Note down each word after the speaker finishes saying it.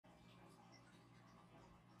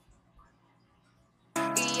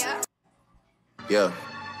Yeah.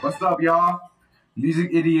 What's up, y'all? Music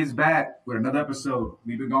Idiot's back with another episode.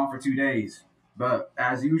 We've been gone for 2 days. But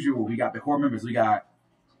as usual, we got the core members. We got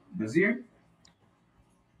Nasir.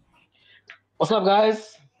 What's up,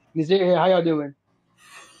 guys? Nasir here. How y'all doing?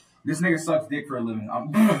 This nigga sucks dick for a living.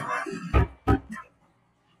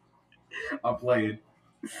 I'm playing.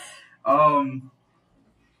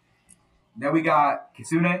 Then we got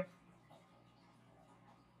Kitsune. I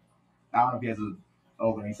don't know if he has an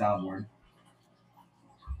opening soundboard.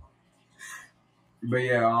 But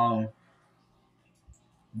yeah,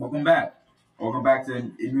 welcome back. Welcome back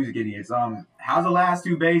to Music Idiots. How's the last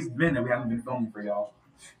 2 days been that we haven't been filming for y'all?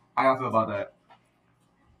 How y'all feel about that?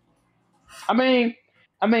 I mean,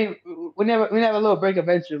 we never a little break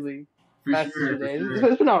eventually. For sure.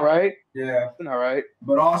 It's been all right. Yeah. It's been all right.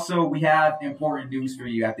 But also, we have important news for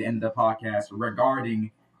you at the end of the podcast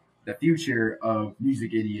regarding the future of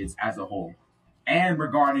Music Idiots as a whole. And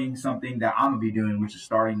regarding something that I'm going to be doing, which is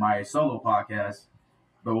starting my solo podcast.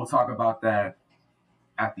 But we'll talk about that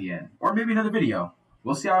at the end. Or maybe another video.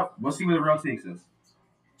 We'll see where the road takes us.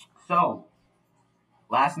 So,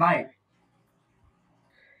 last night,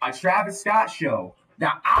 a Travis Scott show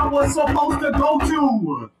that I was supposed to go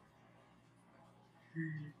to.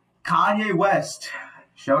 Kanye West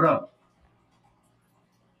showed up.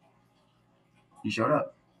 He showed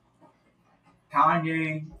up.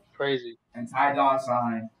 Kanye. Crazy. And Ty Dolla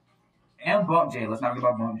 $ign. And Bump J. Let's not forget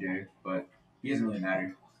about Bump J. But he doesn't really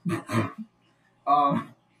matter.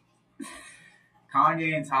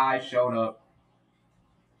 Kanye and Ty showed up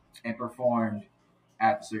and performed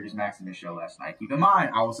at the Circus Maximus show last night. Keep in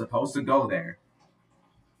mind, I was supposed to go there.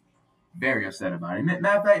 Very upset about it.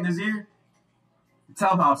 Matter of fact, Nasir,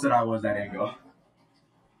 tell him how upset I was that didn't go.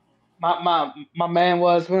 My man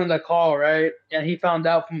was on the call, right? And he found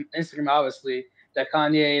out from Instagram, obviously, that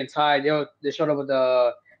Kanye and Ty they showed up with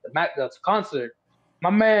the concert. My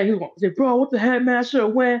man, he was like, bro, what the heck, man? I should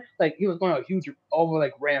have went. Like, he was going on a huge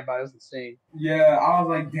rant about it. It was insane. Yeah, I was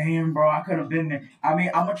like, damn, bro, I could have been there. I mean,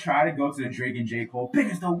 I'm going to try to go to the Drake and J. Cole Big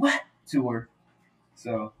as the What tour.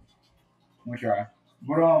 So, I'm going to try.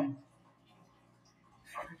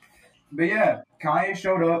 But yeah, Kanye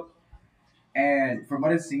showed up. And from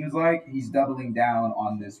what it seems like, he's doubling down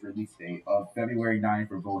on this release date of February 9th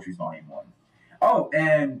for Vultures Volume 1. Oh,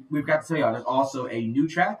 and we've got to tell y'all, there's also a new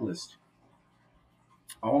track list.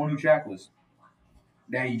 A whole new track list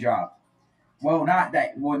that he dropped. Not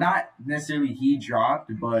necessarily he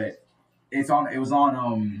dropped, but it was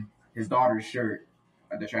on his daughter's shirt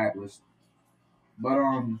at the track list. But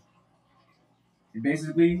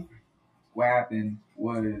basically what happened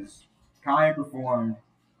was Kanye performed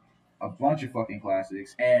a bunch of fucking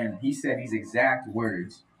classics, and he said these exact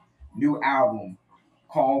words: new album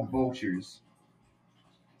called Vultures,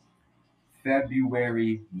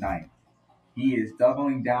 February 9th. He is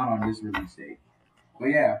doubling down on this release date.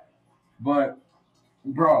 But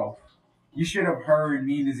bro, you should have heard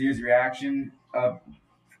me and Nazir's reaction.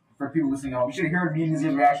 For people listening home, you should have heard me and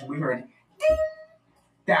Nazir's reaction. We heard ding,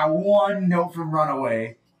 that one note from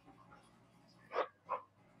Runaway.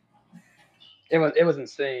 It was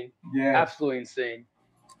insane. Yeah. Absolutely insane.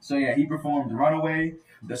 So yeah, he performed Runaway,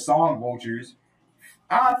 the song Vultures,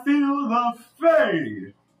 I Feel the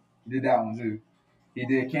Fade. He did that one too. He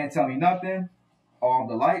did Can't Tell Me Nothing, All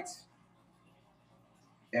the Lights,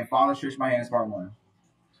 and Father Stretch My Hands Part 1.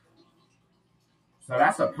 So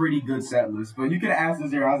that's a pretty good set list. But you can ask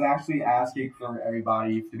this here. I was actually asking for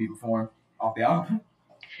everybody to be performed off the album.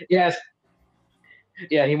 Yes.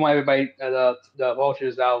 Yeah, he wanted everybody the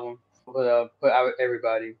Vultures album put out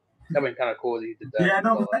everybody. That would be kind of cool that he did that. Yeah,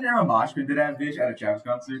 no, was that Aaron Mosh did that bitch at a Travis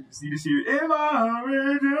concert? You just hear, am I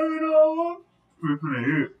original?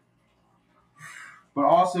 But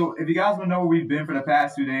also, if you guys want to know where we've been for the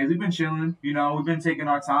past 2 days, we've been chilling. You know, we've been taking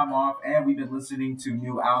our time off, and we've been listening to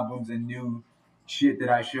new albums and new shit that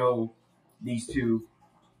I show these two,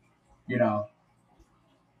 you know,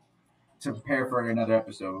 to prepare for another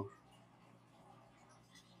episode.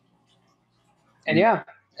 And yeah,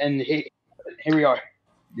 and here we are.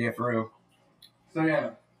 Yeah, for real. So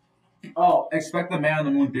yeah. Oh, expect the Man on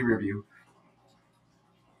the Moon 3 review.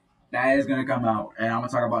 That is going to come out, and I'm going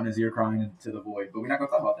to talk about Nasir crying into the void, but we're not going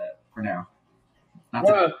to talk about that for now. Not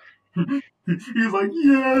today. He's like,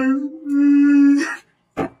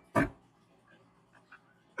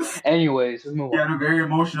 yes. Anyways, let's move on. He had a very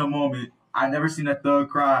emotional moment. I never seen a thug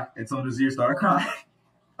cry until Nasir started crying.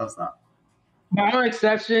 Oh, stop. My only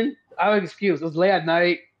exception, I have an excuse. It was late at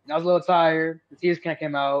night. I was a little tired. The tears can't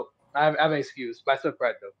come out. I have an excuse, but I still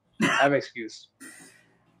cried, though. I have an excuse.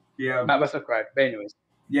 Yeah. I still cried. But anyways.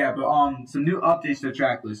 Yeah, but some new updates to the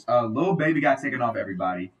track list. Lil Baby got taken off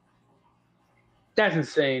everybody. That's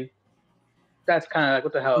insane. That's kind of like,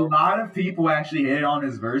 what the A hell? lot of people actually hit on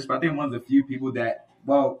his verse, but I think one of the few people that,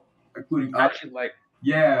 well, including us, Actually, like,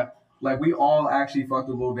 yeah, like we all actually fucked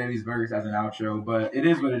with Lil Baby's verse as an outro, but it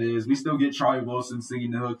is what it is. We still get Charlie Wilson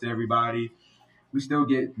singing the hook to everybody. We still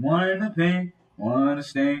get one to pink, one to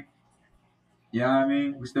stink. You know what I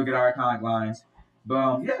mean? We still get our iconic lines.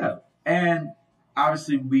 But yeah. And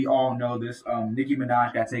obviously we all know this. Nicki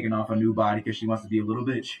Minaj got taken off a new body because she wants to be a little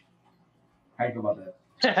bitch. How you feel about that?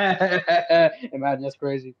 imagine that's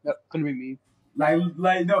crazy. No, couldn't be me.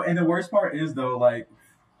 Like no, and the worst part is though, like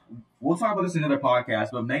we'll talk about this in another podcast,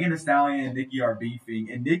 but Megan Thee Stallion and Nicki are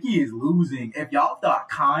beefing, and Nicki is losing. If y'all thought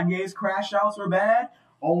Kanye's crash outs were bad,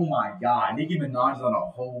 oh my god, Nicki Minaj is on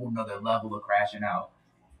a whole nother level of crashing out.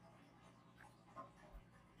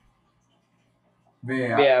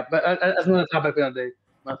 Yeah, but that's another topic for another day.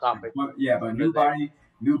 Another topic. But new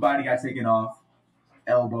body got taken off.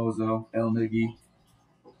 El Bozo, El Nicki.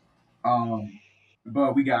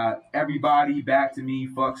 But we got Everybody, Back to Me,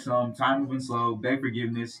 Fuck Some, Time Moving Slow, Beg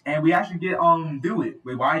Forgiveness, and we actually get Do It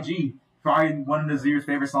with YG, probably one of Nazir's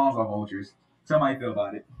favorite songs on Vultures. Tell me how you feel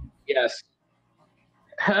about it. Yes.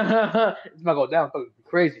 It's about to go down.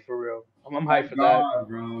 Crazy for real. I'm hyped for that,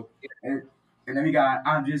 bro. And then we got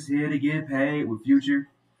I'm Just Here to Get Paid with Future.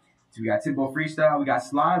 So we got Timbo Freestyle. We got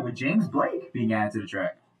Slide with James Blake being added to the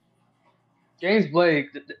track. James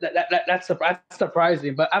Blake, that's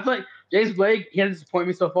surprising, but I feel like James Blake, he hasn't disappointed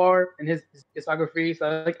me so far in his discography,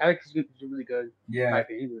 so I think he's really good. Yeah.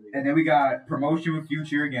 Really good. And then we got Promotion with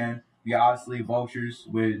Future again. We got obviously Vultures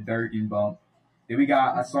with Dirk and Bump. Then we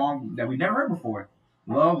got a song that we never heard before.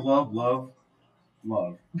 Love, Love, Love,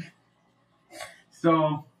 Love.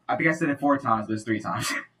 So I think I said it 4 times, but it's 3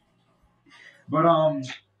 times. But I'm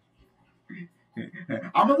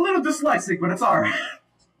a little dyslexic, but it's alright.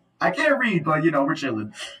 I can't read, but we're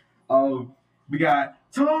chilling. We got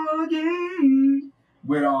Talking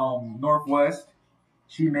with Northwest.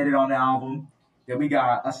 She made it on the album. Then we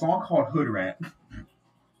got a song called Hood Rat.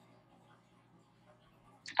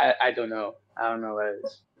 I don't know. I don't know what it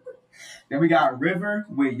is. Then we got River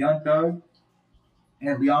with Young Thug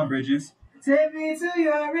and Leon Bridges. Take me to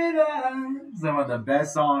your river. Some of the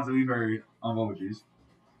best songs that we've heard on Vultures.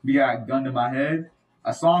 We got Gun to My Head.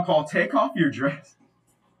 A song called Take Off Your Dress.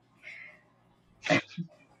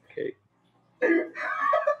 Okay.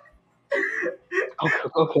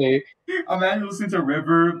 Okay. Imagine listening to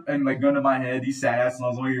River and like Gun to My Head, these sad ass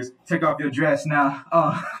songs on yours. Take off your dress now.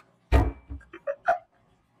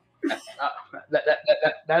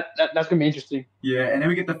 That's gonna be interesting. Yeah, and then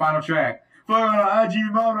we get the final track. For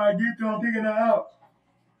IG mode, I get to I'm picking it out.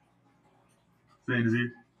 Say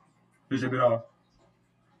Nazir. Finish it off.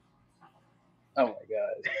 Oh my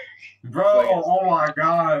god. Bro, oh my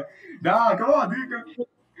god. Nah, come on, dude.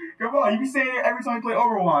 Come on, you be saying it every time you play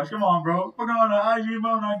Overwatch. Come on, bro. Fuck on the IG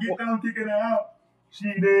mode, I get down, kicking it out.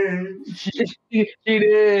 She did. She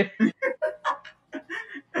did.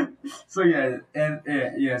 So yeah, and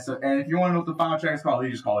if you want to know what the final track is called,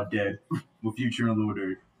 you just call it Dead with Future and Lil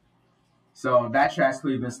Durk. So that track's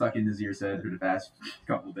clearly been stuck in Nazir's head for the past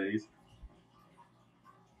couple of days.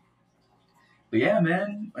 But yeah,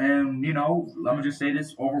 man, and let me just say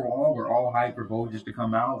this: overall, we're all hyped for Vultures to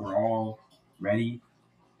come out. We're all ready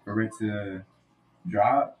for it to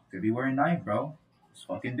drop February 9th, bro. Let's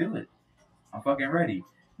fucking do it. I'm fucking ready.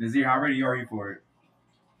 Nazir, how ready are you for it?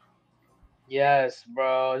 Yes,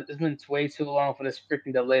 bro. It's been way too long for this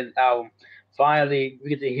freaking delayed album. Finally, we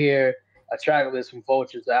get to hear a track list from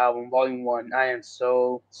Vultures, the album, Volume 1. I am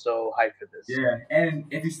so hyped for this. Yeah, and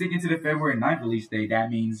if you stick into the February 9th release date, that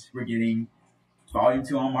means we're getting Volume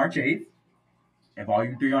 2 on March 8th and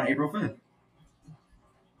Volume 3 on April 5th.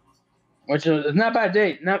 Which is not bad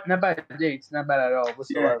date. Not bad dates. Not bad at all.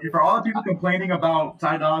 Yeah, and for all the people complaining about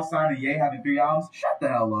Ty Dolla $ign and Ye having 3 albums, shut the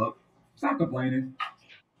hell up. Stop complaining.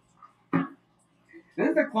 This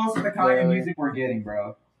is the closest to Kanye music we're getting,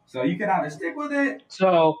 bro. So you can either stick with it,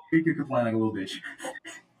 or you could complain like a little bitch.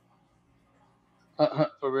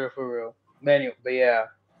 For real. But yeah.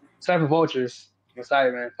 Excited for Vultures. I'm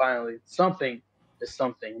excited, man. Finally. Something is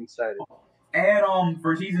something. I'm excited. And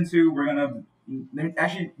for season 2, we're gonna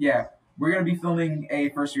be filming a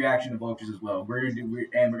first reaction to Vultures as well. We're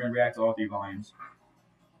gonna react to all 3 volumes.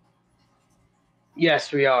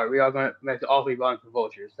 Yes, we are. We are gonna react to all 3 volumes for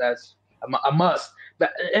Vultures. That's a must.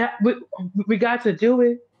 But we got to do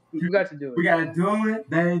it. We got to do it. We got to do it,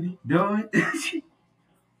 baby. Do it.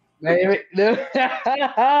 Baby, do it.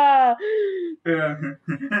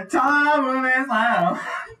 Time will be slow.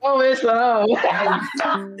 Oh, it's slow.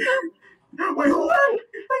 Wait, what?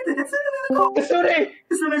 Wait,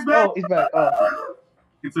 Kitsune's back. Oh, he's back. Oh.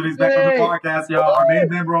 Kitsune's back on the podcast, y'all. Our main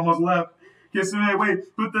member almost left. Kitsune,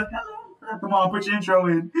 wait, put the hello. Come on, put your intro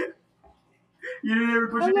in. You didn't ever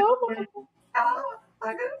put your intro in.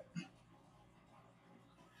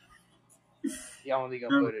 Yeah, I don't think I'll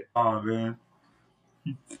put it. Oh man.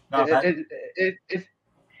 It's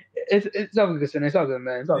all good, Kitsune. It's all good,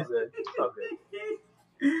 man. It's all good. It's all good.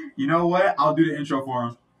 You know what? I'll do the intro for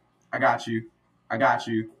him. I got you.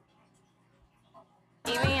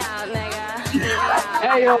 Hey,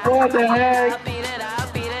 yo, what the heck?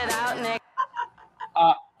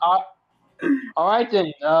 All right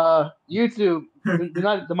then. YouTube. Do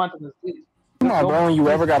not demand the seats. Come on, bro. When you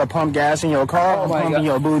ever got to pump gas in your car, Oh I'm my pumping God.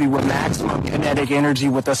 your booty with maximum kinetic energy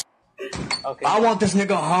with the. Okay. I want this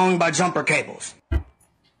nigga hung by jumper cables.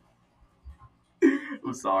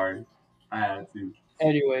 I'm sorry. I had to.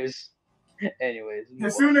 Anyways.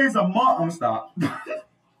 Kitsune's a month. I'm stop.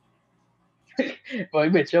 Well,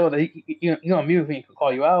 you better chill with it. You on mute if he can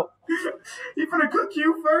call you out. He finna cook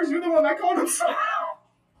you first. You're the one that called him so.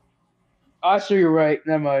 I'm sure you're right.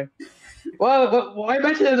 Never mind. Well, why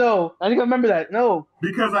mention it though? I think I remember that. No.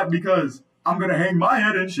 Because I'm gonna hang my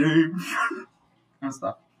head in shame. I'm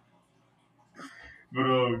stop.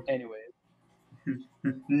 But Anyway.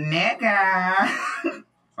 nigga.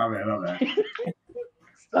 My bad.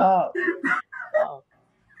 Stop.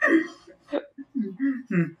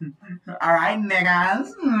 All right, niggas.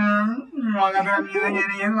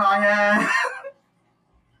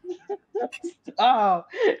 Stop.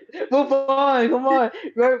 Move on. Come on.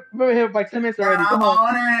 We're here by 10 minutes already. Come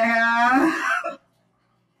on.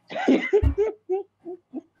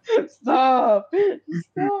 Stop.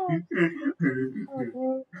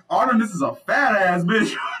 Autumn, this is a fat ass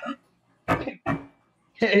bitch.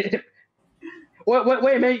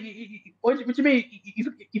 Wait, man. What you mean?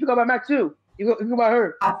 You forgot about Mac too. You forgot about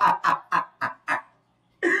her.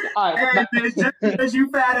 All right. Hey, bitch, just because you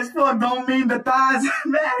fat as fuck don't mean the thighs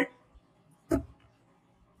matter.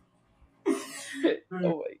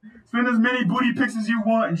 Oh, wait. Spend as many booty pics as you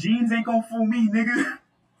want. Jeans ain't gonna fool me, nigga.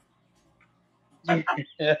 Oh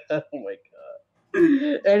my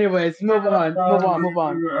god. Anyways, move on. All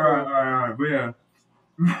right. But yeah.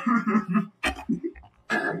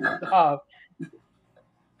 Stop.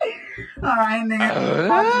 All right,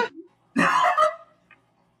 nigga.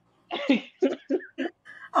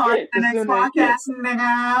 All right, the next podcast,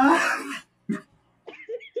 nigga.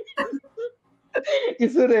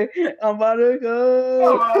 Kitsune, I'm about to go.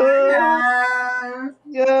 Oh,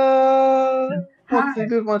 Yeah. Let's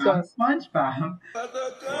do it one time. SpongeBob.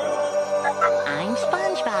 I'm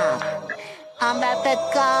SpongeBob. I'm about to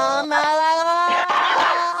go.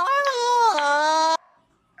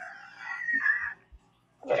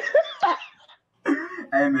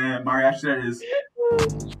 Hey man, my reaction to that is.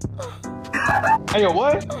 Hey, yo,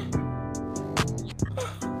 what?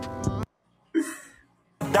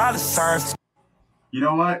 Dollar signs. You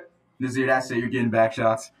know what? Nasir, that's it. You're getting back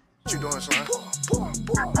shots. What you doing, son?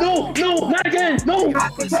 No, not again. No. I'm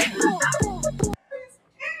done.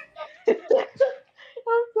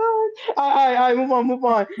 All right, move on.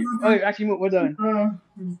 Okay, actually, we're done.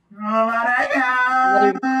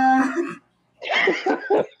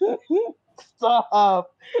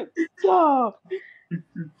 Stop.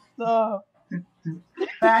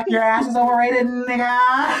 Back your ass is overrated, nigga.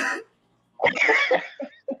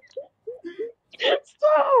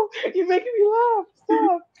 Stop. You're making me laugh.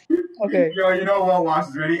 Stop. Okay. Yo, you know what? Watch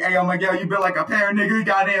this ready. Hey, yo, Miguel, you built like a pair, nigga.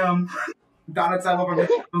 Goddamn. Donatello from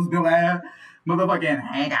those Bill ass. Motherfucking,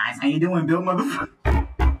 hey guys, how you doing, Bill, motherfucker?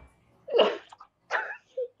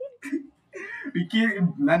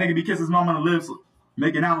 That nigga be kissing his mom on the lips,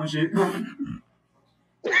 making out and shit.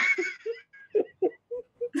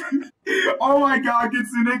 Oh my god,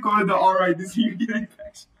 Kitsune called it the alright, this here getting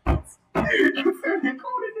back shots. Kitsune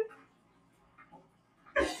called it.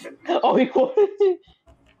 Oh, he called it.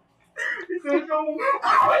 He said, no,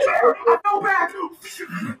 I fell back.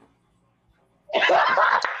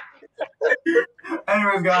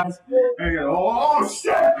 Anyways, guys. Oh,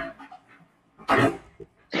 shit.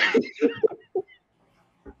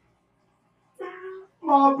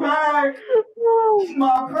 My back.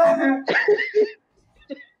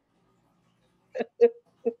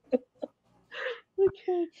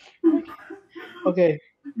 Okay.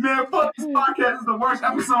 Man, fuck this podcast. Is the worst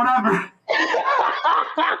episode ever.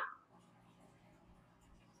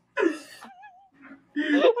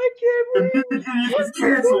 I can't The believe music idiot is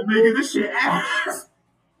canceled, nigga. This shit ass.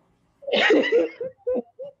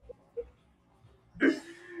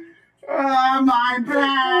 My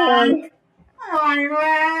back. My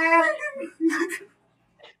back.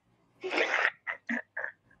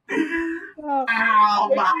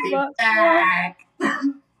 Ow, my back.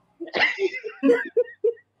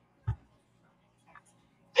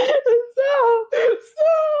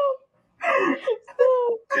 Stop!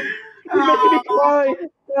 You're making me cry.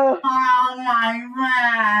 Stop. Oh my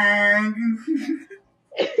back.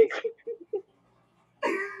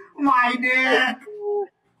 My dick.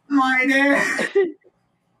 My dick.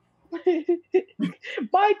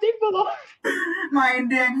 My dick fell off. My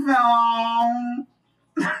dick fell off.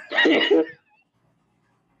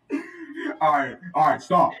 Alright,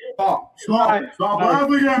 stop, Alright.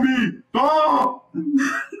 laughing at me, stop!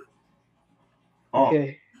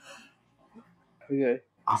 Okay. Okay.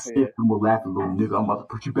 I said I'm gonna laugh a little nigga, I'm about to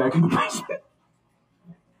put you back in the basement.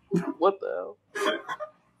 What the hell?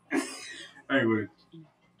 Anyway.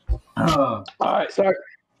 Alright, sorry.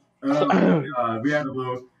 We had a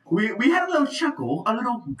little we had a little chuckle, a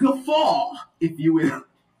little guffaw, if you will.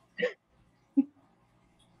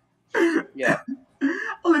 Yeah.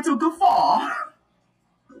 A little guffaw.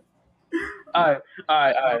 Alright.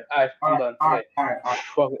 I'm done. Alright.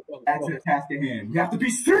 Fuck it. Back to the task at hand. You have to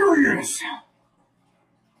be serious.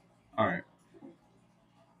 Alright.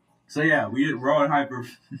 So yeah, we're on hyper.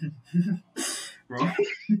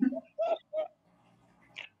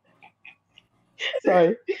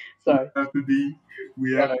 Sorry.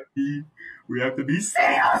 We have to be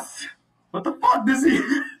serious. What the fuck does he?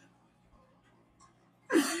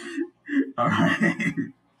 Alright.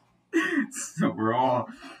 So we're all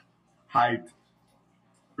hyped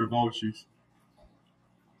for vultures.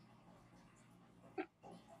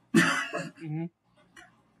 Mm-hmm.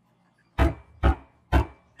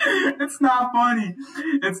 It's not funny.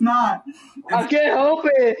 It's not. I can't help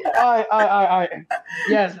it. Alright.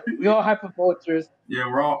 Yes, we all hype for vultures. Yeah,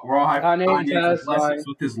 we're all hyped for Kanye's lessons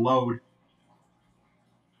with his load.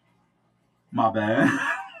 My bad.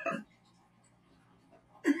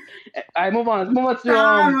 Alright, move on. Let's move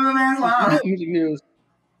on to music news.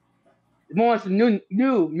 Move on to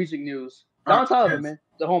new music news. Don Toliver, man,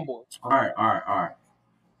 the homeboy. All right.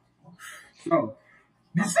 So,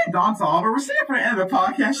 you say Don Toliver? We're sitting for the end of the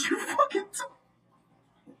podcast. You fucking.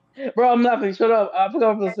 Bro, I'm laughing. Shut up. I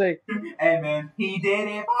forgot what to say. Hey man, he did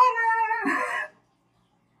it.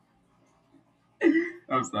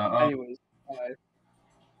 I'm sorry. Anyways,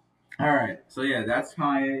 all right. So yeah, that's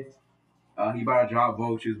Kanye. He about to drop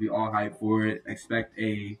vultures. We all hype for it. Expect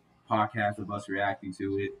a podcast of us reacting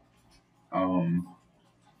to it.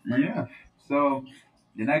 Yeah. So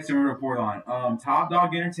the next thing we report on, Top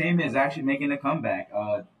Dog Entertainment is actually making a comeback.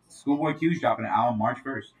 Schoolboy Q's dropping an album March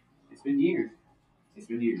 1st. It's been years.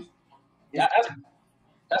 yeah,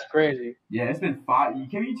 that's crazy. Yeah, it's been 5. I think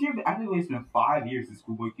it's been 5 years since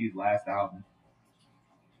Schoolboy Q's last album.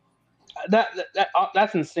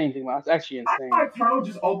 That's insane thing, man. That's actually insane. I like Turtle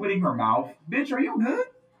just opening her mouth. Bitch, are you good?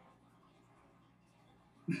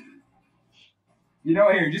 You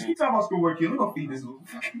know, here, just keep talking about Schoolboy Q. Let me go feed this little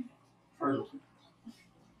fucking turtle.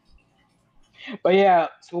 But yeah,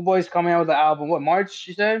 Schoolboy's coming out with the album. What, March,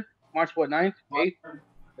 you said? March what, 9th? 8th?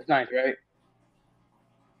 It's 9th, right?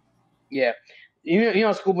 Yeah. You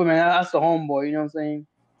know Schoolboy, man, that's the homeboy, you know what I'm saying?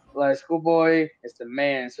 Like, Schoolboy is the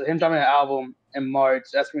man. So him dropping an album in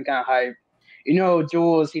March, that's been kind of hype. You know,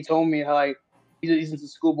 Jules, he told me how, like, he's into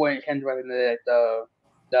Schoolboy and Kendrick in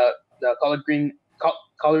the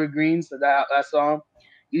Colored Greens, that song.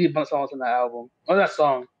 You need a bunch of songs on that album. Oh, that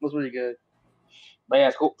song was really good. But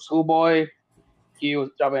yeah, Schoolboy, he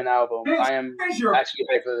was dropping an album. I am actually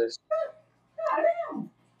ready for this.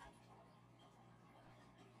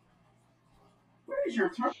 Where's your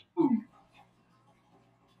turtle food?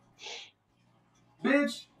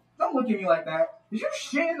 Bitch, don't look at me like that. Did you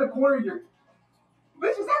shit in the corner of your...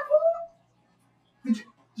 Bitch, is that food? Did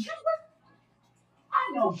you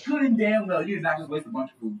I know good and damn well you did not just waste a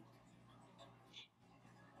bunch of food.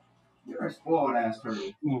 You're a spoiled ass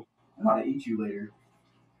turtle. I'm about to eat you later.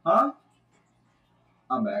 Huh?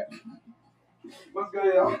 I'm back. What's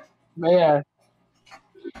good, y'all? But yeah,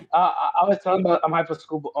 I was talking about I'm hyped for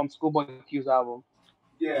Schoolboy Q's album.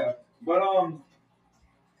 Yeah, but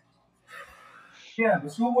yeah, the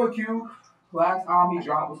Schoolboy Q last album he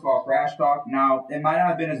dropped was called Crash Talk. Now, it might not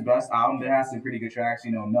have been his best album, but it has some pretty good tracks.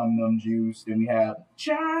 You know, Num Num Juice. Then we have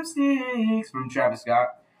Chopsticks from Travis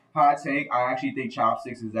Scott. Hot take, I actually think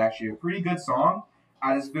Chopsticks is actually a pretty good song.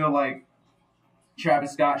 I just feel like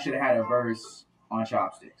Travis Scott should have had a verse on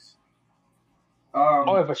Chopsticks. Oh,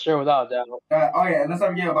 yeah, for sure, without that. Oh yeah, let's not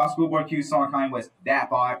forget about Schoolboy Q's song Kanye West. That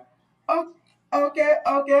part. Oh, okay.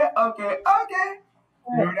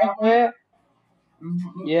 Remember that one?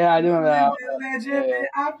 Yeah, I do remember that. Yeah.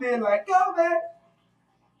 I feel like COVID.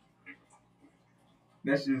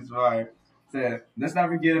 That's just fire. So let's not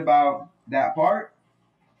forget about that part.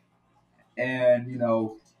 And you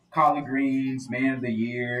know, Collard Greens, Man of the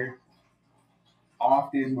Year,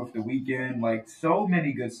 Often with The Weeknd, like so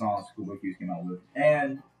many good songs Schoolboy Q's came out with.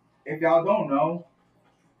 And if y'all don't know,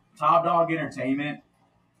 Top Dog Entertainment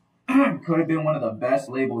could have been one of the best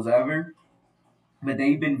labels ever, but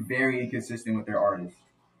they've been very inconsistent with their artists.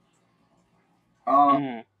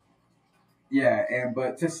 Yeah,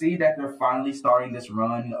 but to see that they're finally starting this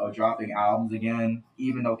run of dropping albums again,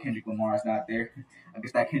 even though Kendrick Lamar is not there, I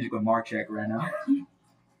guess that Kendrick Lamar check right now.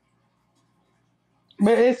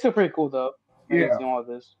 But it's still pretty cool though. Yeah. Seeing all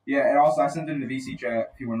this. Yeah, and also I sent it in the VC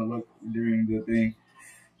chat if you want to look during the thing.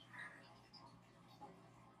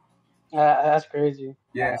 That's crazy.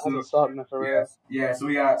 Yeah, that's what's up, man, for real. Yeah, so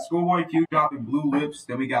we got Schoolboy Q dropping Blue Lips.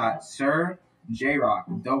 Then we got Sir, J-Rock,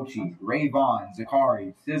 Doechii, Ray Vaughn,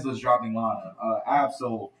 Zakari, SZA's dropping Lana,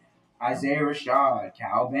 Absol, Isaiah Rashad,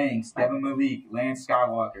 Cal Banks, Devin Malik, Lance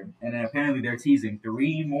Skywalker. And then apparently they're teasing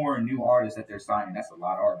 3 more new artists that they're signing. That's a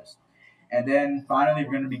lot of artists. And then finally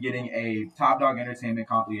we're going to be getting a Top Dog Entertainment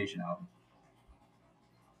compilation album.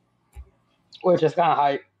 Which is kind of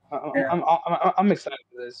hype. I'm excited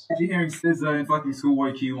for this. You're hearing SZA and fucking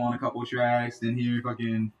Schoolboy Q on a couple of tracks, then hearing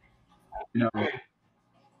fucking,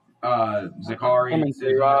 Zakari. And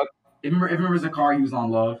J-Rock. If you remember Zakari, he was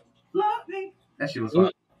on Love. Love me. That shit was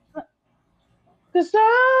fun.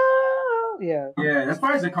 Yeah. Yeah, that's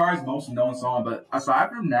probably Zakari's most known song, but aside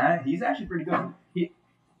from that, he's actually pretty good.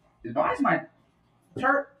 Why is my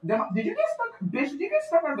shirt? Did you get stuck? Bitch, did you get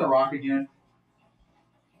stuck under the rock again?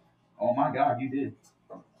 Oh my god, you did.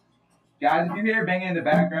 Guys, if you hear banging in the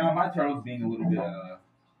background, my turtle's being a little bit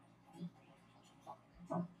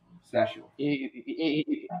special. Yeah,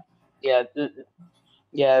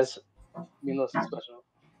 it's being a little special.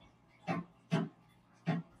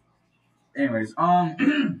 Anyways,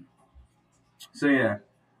 so yeah.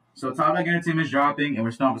 So Top Dog Entertainment's dropping, and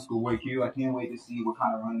we're starting with Schoolboy Q. I can't wait to see what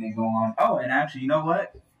kind of run they go on. Oh, and actually, you know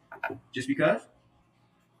what? Just because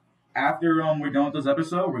after we're done with this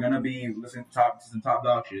episode, we're gonna be listening to some Top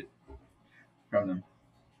Dog shit from them.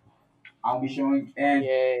 I'll be showing, and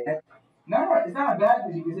no, it's not a bad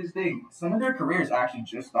thing because this thing, some of their careers actually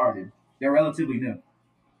just started. They're relatively new.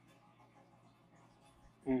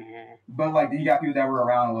 Mm-hmm. But like, you got people that were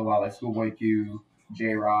around a little while, like Schoolboy Q,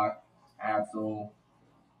 J-Rock, Absol,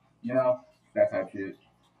 that type of shit.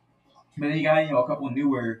 But then you got, a couple of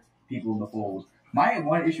newer people in the fold. My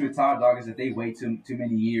one issue with Top Dog is that they wait too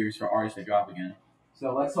many years for artists to drop again.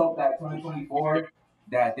 So let's hope that 2024,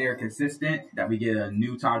 that they're consistent, that we get a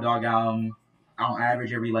new Top Dog album on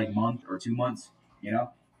average every month or 2 months,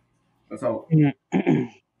 Let's hope.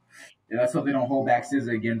 Let's hope they don't hold back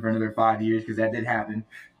SZA again for another 5 years, because that did happen.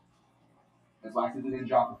 That's why SZA didn't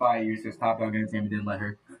drop for 5 years, because Top Dog Entertainment didn't let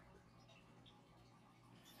her.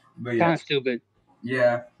 But yeah. Kind of stupid.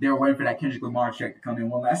 Yeah, they were waiting for that Kendrick Lamar check to come in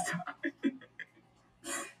one last time.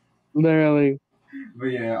 Literally. But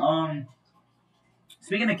yeah,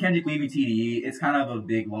 speaking of Kendrick leaving TDE, it's kind of a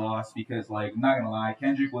big loss because, I'm not gonna lie,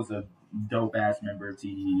 Kendrick was a dope ass member of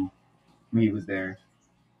TDE when he was there.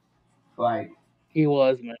 He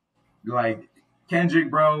was, man.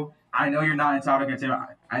 Kendrick, bro, I know you're not in Top Dog Entertainment.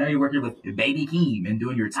 I know you're working with Baby Keem and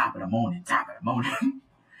doing your top of the morning.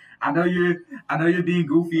 I know you're being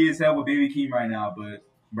goofy as hell with Baby Keem right now, but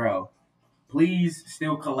bro, please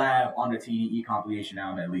still collab on the TDE compilation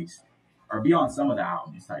album at least, or be on some of the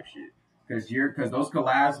albums type shit, because those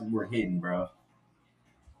collabs were hidden, bro.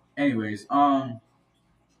 Anyways,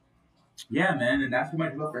 yeah, man, and that's pretty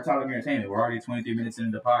much it for Top Dog Entertainment. We're already 23 minutes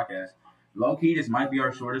into the podcast. Low key, this might be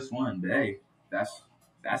our shortest one, but hey, that's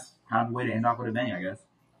kind of the way to end off with a bang, I guess.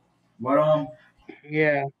 But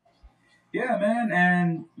yeah. Yeah, man,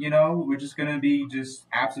 and, we're just going to be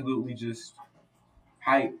absolutely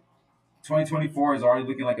hype. 2024 is already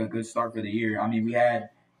looking like a good start for the year. I mean, we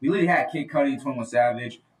literally had Kid Cudi and 21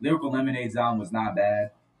 Savage. Lyrical Lemonade's album was not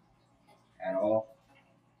bad at all.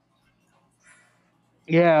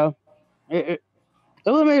 Yeah. That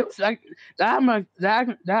album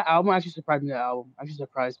actually surprised me. Actually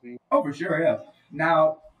surprised me. Oh, for sure, yeah.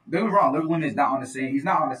 Now, don't get me wrong, Lyrical Lemonade is not on the same. He's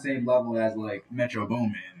not on the same level as Metro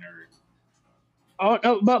Boomin or. Oh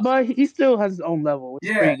no, but he still has his own level.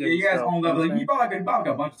 Yeah, he has his own level. He bought a bunch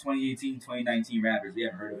of 2018, 2019 rappers. We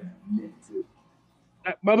haven't heard of him in a minute too.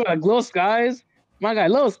 But Lil Skies, my guy,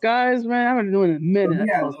 Lil Skies, man, I haven't been doing it in a minute.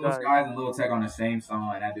 Yeah, Lil Skies and Lil Tech on the same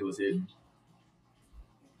song, and that dude was hidden.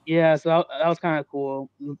 Yeah, so that was kind of cool.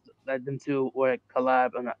 That them two were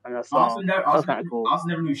collab on a song. That was kind of cool. I also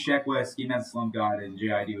never knew Sheck West, Ski Mask Slum God, and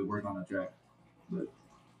JID would work on the track. But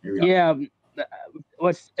here we go. Yeah,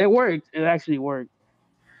 it worked. It actually worked.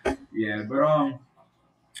 Yeah, but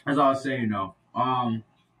as I was saying,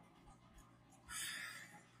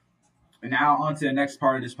 And now on to the next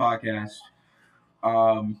part of this podcast.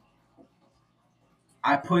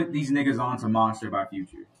 I put these niggas on to Monster by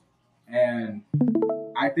Future. And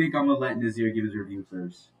I think I'm going to let Nasir give his review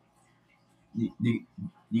first. You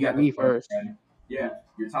got Me the first. first. Man. Yeah,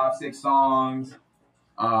 your top 6 songs.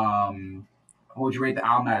 What would you rate the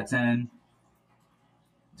album out of 10?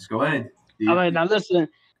 Just go ahead. All right, now listen.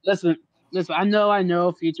 I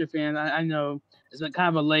know, Future fans. I know it's kind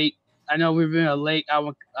of a late. I know we've been a late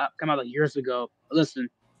album come out like years ago. But listen,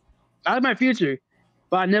 I like my Future,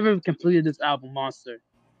 but I never completed this album, Monster.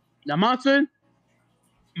 Now, Monster, in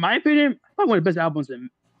my opinion, probably one of the best albums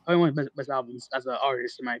best albums as an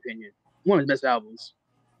artist, in my opinion. One of the best albums.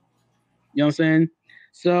 You know what I'm saying?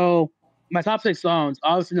 So my top 6 songs,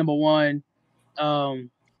 obviously number 1,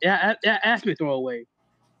 Ask Me Throwaway.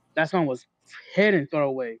 That song was hidden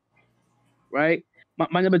throwaway, right?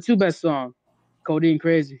 My number 2 best song, Codeine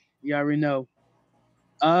Crazy. You already know.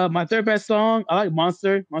 My 3rd best song, I like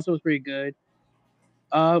Monster. Monster was pretty good.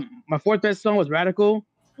 My 4th best song was Radical.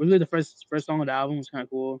 It was really the first song of the album. It was kind of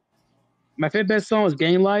cool. My 5th best song was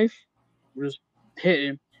Game Life, which was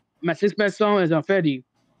hitting. My 6th best song is Fetty.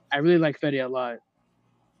 I really like Fetty a lot.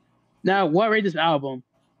 Now, what I rate this album?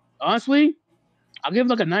 Honestly, I'll give it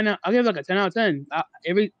like a 9. I'll give it like a 10 out of 10.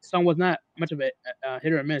 Every song was not much of a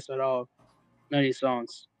hit or miss at all. None of these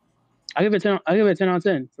songs. I'll give it 10. I'll give it a 10 out of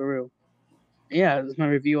 10 for real. Yeah, that's my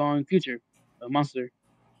review on Future of Monster.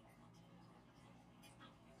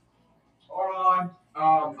 Hold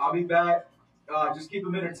on. I'll be back. Just keep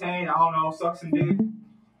them entertained. I don't know. Suck some dick.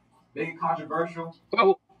 Make it controversial.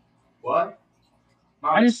 Oh, What?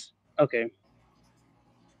 Okay.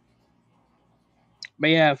 But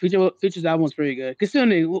yeah, Future's album was pretty good.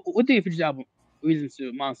 Kitsune, what do you think of Future's album? Reason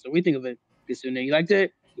to Monster. What do you think of it, Kitsune? You liked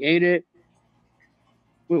it? You hated it?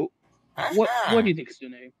 What do you think,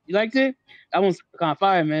 Kitsune? You liked it? That one's kind of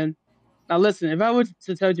fire, man. Now listen, if I were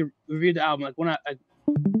to tell you to review the album like 1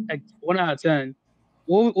 out of 10,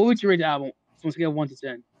 what would you rate the album from a scale of 1 to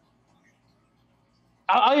 10?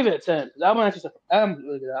 I'll give it a 10. The album actually, I'm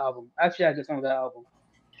really good album. Actually, I had a good song with that album.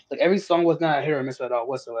 Like every song was not a hit or miss at all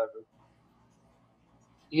whatsoever.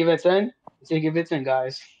 You give it a 10? So you give it a 10,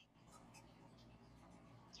 guys.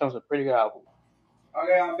 Sounds a pretty good album.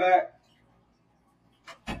 Okay, I'm back.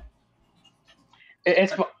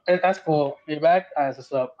 That's cool. You're back? Alright,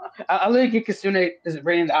 what's up? I'll let you get Kitsune is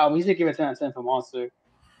rating the album. He said give it a 10 out of 10 for Monster.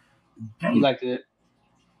 Damn. He liked it.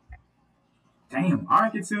 Damn. All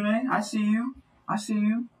right, Kitsune. I see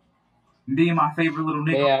you. Being my favorite little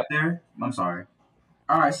nigga up there. I'm sorry.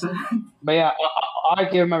 All right, so. But yeah, I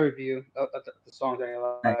give him my review of the songs that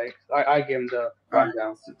I like. I give him the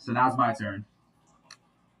rundown. So now it's my turn.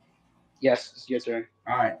 Yes, it's your turn.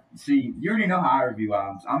 All right. See, you already know how I review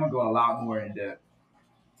albums. I'm gonna go a lot more in depth.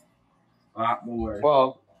 A lot more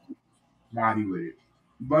naughty with it.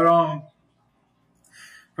 But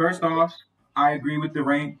first off, I agree with the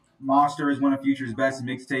rank. Monster is one of Future's best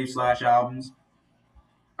mixtape / albums.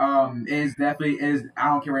 It is. I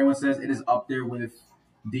don't care what anyone says. It is up there with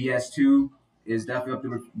DS2. It's definitely up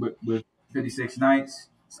there with 56 Nights.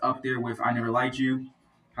 It's up there with I Never Liked You,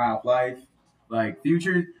 High of Life. Like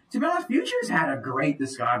Future. To be honest, Future's had a great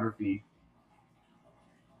discography.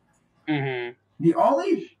 Mm-hmm. The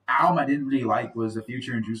only album I didn't really like was the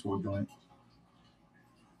Future and Juice WRLD joint.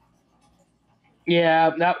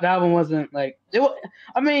 Yeah, that one wasn't like it was.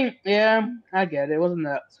 I mean, yeah, I get it. It wasn't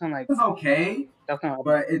that. It's kind of like it was okay,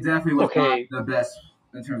 but it definitely was okay. Not the best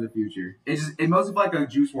in terms of Future. It mostly like a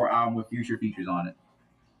Juice WRLD album with Future features on it.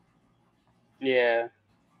 Yeah.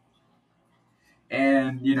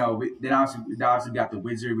 And then obviously got the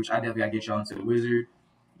Wizard, which I definitely gotta get y'all into the Wizard.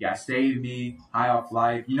 You got Save Me, High Off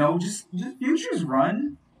Life. Just Future's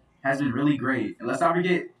run has been really great. And let's not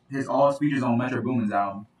forget all his features on Metro Boomin's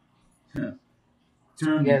album.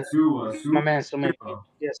 Turn into a super. My man, so many.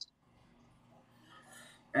 Yes.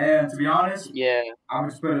 And to be honest, yeah, I'm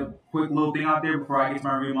just put a quick little thing out there before I get to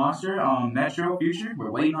my review Monster. Metro Future, we're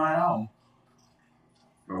waiting on that album.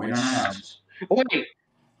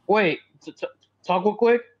 Wait. Talk real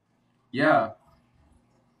quick. Yeah.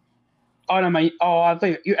 Oh no, man. Oh, I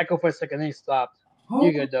think you echo for a second, then you stopped.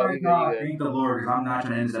 You're good though. You're good. Thank the Lord, because I'm not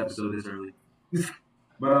trying to end this episode this early.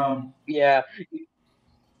 But yeah.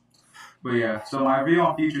 But yeah, so my review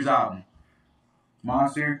on Future's album,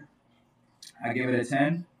 Monster, I give it a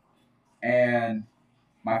 10. And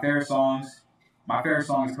my favorite song is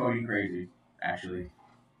Codeine Crazy, actually.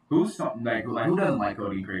 Who doesn't like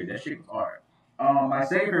Codeine Crazy? That shit was hard. My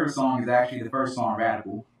second favorite song is actually the first song,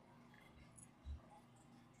 Radical.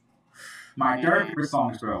 My third favorite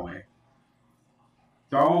song is Throwaway.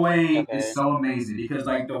 Throwaway is so amazing because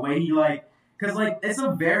the way he because like it's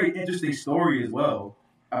a very interesting story as well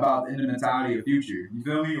about the mentality of Future. You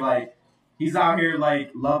feel me? Like he's out here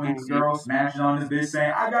like loving this girl, smashing on his bitch,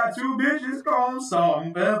 saying, "I got 2 bitches, call them salt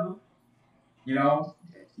and pepper." You know,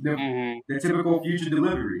 the typical Future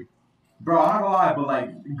delivery. Bro, I'm not gonna lie, but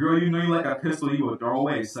like, girl, you know you like a pistol you would throw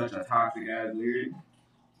away is such a toxic ass lyric.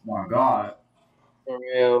 My God. For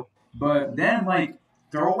real. But then like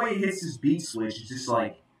Throwaway hits his beat switch. It's just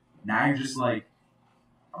like now you're just like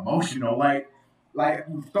emotional. Like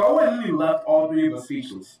Throwaway literally left all 3 of us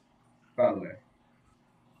speechless. By the way,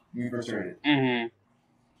 you first heard it.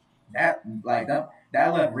 That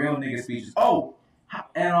left real niggas speechless. Oh,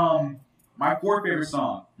 and my 4th favorite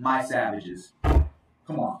song, My Savages.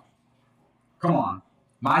 Come on,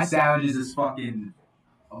 My Savages is fucking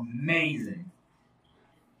amazing.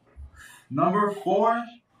 Number 4.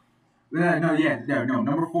 No.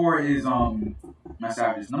 Number 4 is My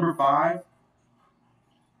Savages. Number 5,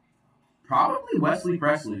 probably Wesley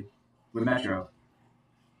Presley with Metro.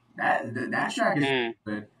 That track is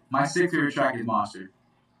good. My 6th favorite track is Monster.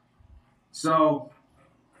 So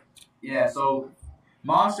yeah,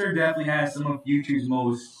 Monster definitely has some of Future's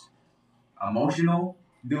most emotional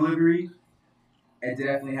delivery. It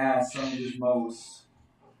definitely has some of his most,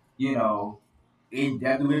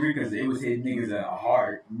 in-depth delivery because it was hitting niggas at the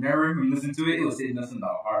heart. Remember when you listened to it? It was hitting us in the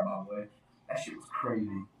heart, my boy. That shit was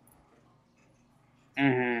crazy.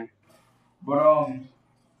 But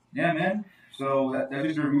yeah, man. So that's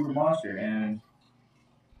just a review for Monster, and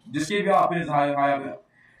just give y'all opinions on how.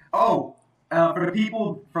 Oh, for the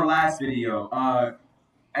people for last video,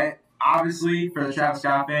 obviously for the Travis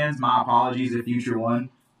Scott fans, my apologies if Future won.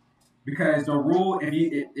 Because the rule, if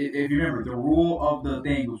you remember, the rule of the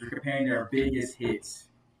thing was we're comparing their biggest hits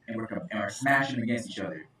and we're smashing them against each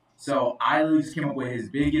other. So I literally just came up with his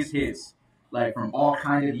biggest hits, like from all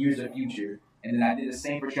kinds of years of Future, and then I did the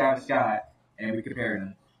same for Travis Scott, and we compared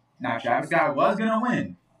them. Now Travis Scott was gonna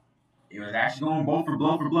win. It was actually going both for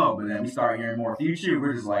blow, but then we started hearing more Future.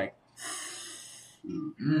 We're just like,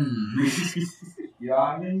 you know what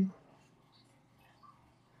I mean?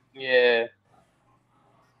 Yeah.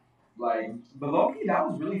 Like, but low-key, that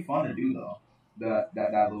was really fun to do, though. That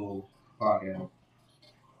little podcast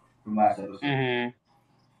from last episode.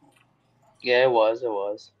 Yeah, it was.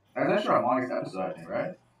 That's actually our longest episode, I think,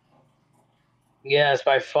 right? Yes,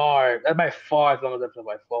 by far. That's by far the longest episode,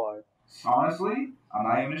 by far. Honestly, I'm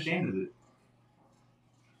not even ashamed of it.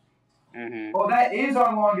 Well, that is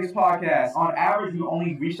our longest podcast. On average, we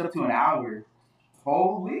only reached up to an hour.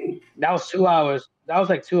 Holy. That was 2 hours. That was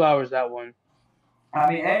like 2 hours, that one. I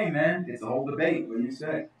mean, hey, man, it's a whole debate. What do you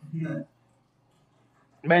say?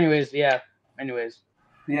 But anyways. Yeah,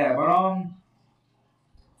 but,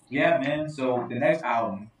 yeah, man, so the next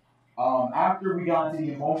album, after we got into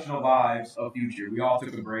the emotional vibes of Future, we all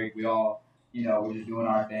took a break. We all, we're just doing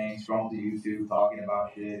our thing, scrolling through YouTube, talking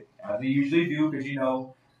about shit, as we usually do, because,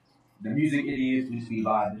 the music idiots just be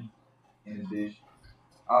vibing in this bitch.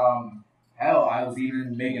 Hell, I was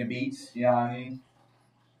even making beats, you know what I mean?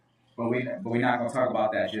 But we're not gonna talk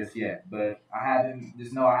about that just yet. But I have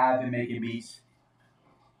been making beats.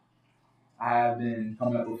 I have been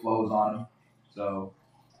coming up with flows on them. So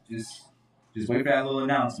just wait for that little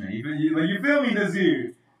announcement. You feel me this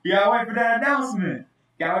year? You gotta wait for that announcement.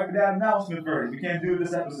 First. We can't do it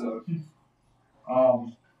this episode.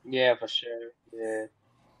 Yeah, for sure. Yeah.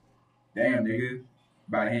 Damn, nigga.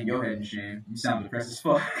 About to hang your head in shame. You sound depressed as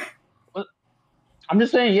fuck. What? I'm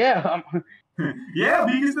just saying, yeah. Yeah,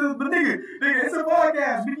 but you can still, but nigga, it's a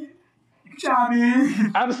podcast. You can chime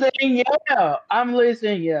in. I'm saying, yeah. I'm literally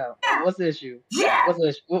saying, yeah. What's the issue? Yeah. What's the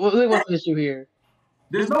issue? What's the issue here?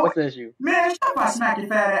 What's the issue? Man, shut up, I smack your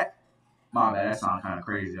fat ass. My bad, that sounds kind of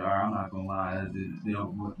crazy. All right, I'm not gonna lie.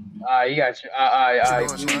 You got you. You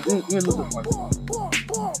look at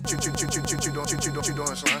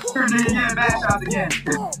Nigga getting back shots again.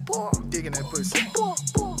 Digging that pussy.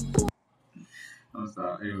 I'm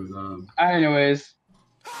sorry. It was Anyways.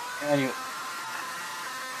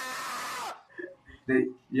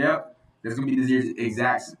 Yep. That's gonna be this year's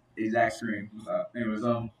exact stream. Anyways,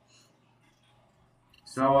 I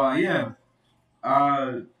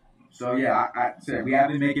said we have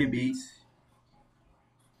been making beats.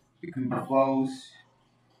 We can do flows,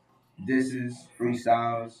 disses,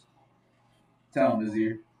 freestyles. Tell them,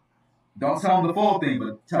 Nasir. Don't tell them the full thing,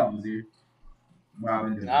 but tell them, Nasir. What I've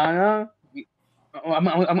been doing. I know. I'm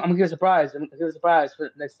gonna give a surprise. I'm gonna give a surprise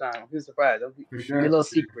for next time. I'm gonna give a surprise. For sure. A little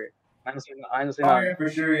secret. I understand. Oh yeah, for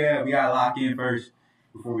sure. Yeah, we gotta lock in first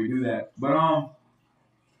before we do that. But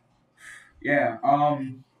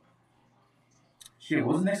shit.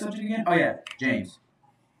 What was the next subject again? Oh yeah, James.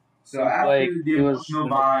 So after Like, the it was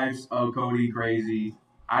emotional vibes of Cody Crazy,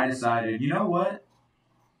 I decided, you know what?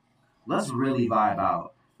 Let's really vibe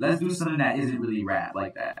out. Let's do something that isn't really rap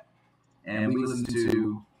like that. And we listened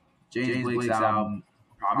to James Blake's album,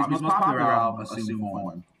 probably his most popular album, Assume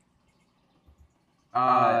Form.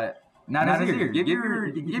 Now, Nasir, give your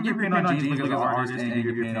opinion on James Blake as an artist and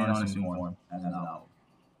give your opinion on Assume Form as an album.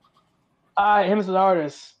 All right, him as an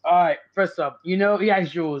artist. All right, first up, he has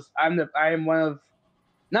Jules. I'm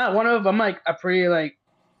like a pretty like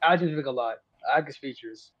I just think a lot. I like his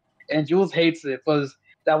features, and Jules hates it because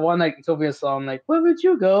that one like Utopia song like where would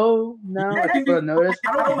you go now? Yeah, Like, for notice.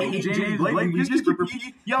 I don't hate James Blake. You just keep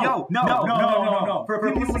repeating. Yo, no. For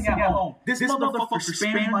people listening at home, this motherfucker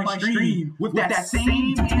spammed my stream with that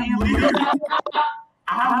same damn lyric.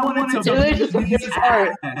 I wanted to beat his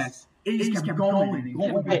ass. It just kept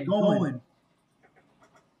going.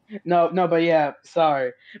 No, but yeah,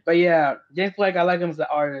 sorry, but yeah, James Blake, I like him as an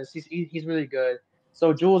artist. He's really good.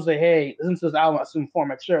 So Jules said, "Hey, listen to this album, Assume Form."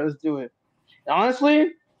 Like, sure, let's do it. And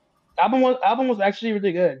honestly, album was actually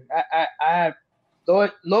really good. I had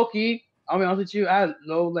low key. I'll be honest with you, I had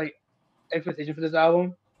low like expectation for this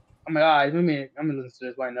album. I'm like, alright, I'm gonna listen to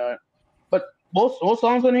this. Why not? But most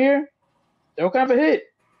songs on here, they were kind of a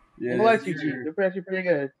hit. Yeah, I'm gonna like they're actually pretty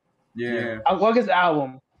good. Yeah. I'll like this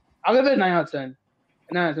album. I'll give it a 9 out of 10.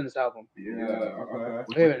 9 out of 10 this album. Yeah. Okay. I'll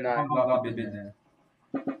give it a 9.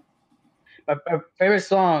 My favorite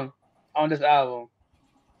song on this album.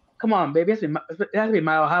 Come on, baby. It has to be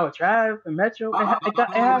Mile High with Trav and Metro. It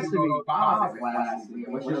has to be.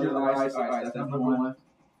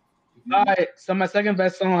 All right. So my second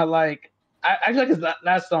best song I like. I actually like his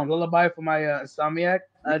last song, Lullaby for my Insomniac.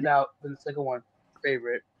 I doubt the second one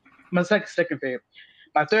favorite. My second favorite.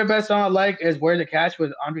 My third best song I like is Where the Catch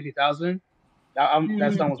with Andre 3000.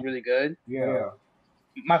 That song was really good. Yeah.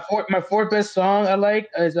 My fourth best song I like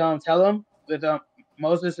is Tell 'Em with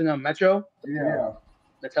Moses and Metro. Yeah.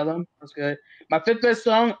 The Tell 'Em was good. My fifth best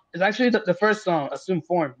song is actually the first song, Assume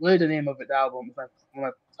Form. Really the name of it, the album. It's like one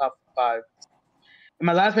of my top 5. And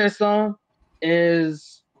my last favorite song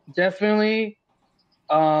is definitely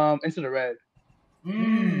Into the Red.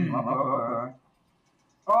 Okay.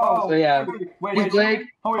 Oh, so yeah. Wait.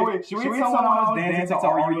 Should we tell someone I was dancing to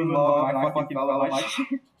Are You in Love and I fucking fell like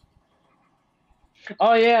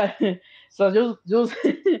Oh yeah. So Jules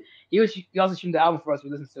he also tuned the album for us.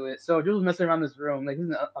 We listened to it. So Jules was messing around this room, like he's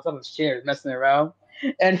on top of his chair, messing around,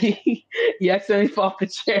 and he accidentally fell off the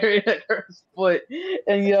chair and hurt his foot.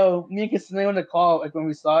 And me and Kitsune on the call, like when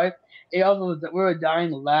we saw it, we were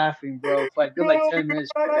dying laughing, bro, for like good 10 minutes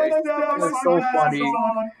straight. It was so funny.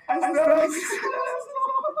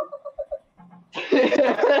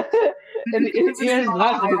 And he had his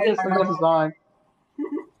last like this was on.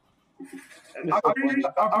 I'm pretty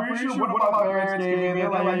sure one of my parents came in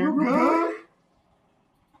like, you good?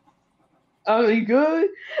 Oh, you good?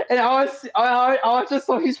 And I just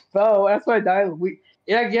saw he fell. That's why I died. I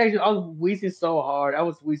was wheezing so hard. I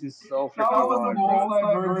was wheezing so freaking hard.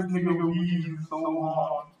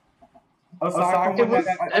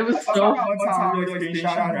 It was so.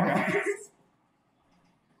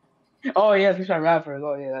 Oh yeah, screenshot rappers.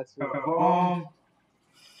 Oh yeah, that's true.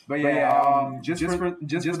 But yeah, just for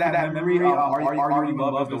that memory, Are You in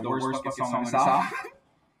Love is the worst fucking song on the album.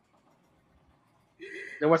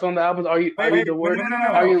 The worst song on the album is Are You the worst?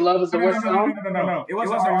 Are You in Love is the worst song? No. It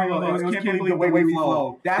wasn't Are You in Love. It was Can't Believe the Way We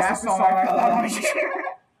Flow. That's the song I fell out of.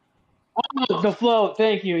 Oh, the flow.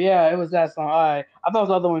 Thank you. Yeah, it was that song. All right. I thought it was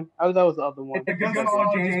the other one. I thought it was the other one. It's a good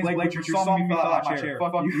song, James Blake. Your song me fell out of my chair.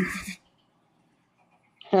 Fuck you.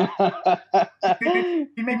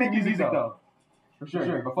 He may make music though. For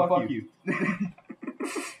sure, but fuck you.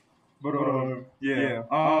 But yeah.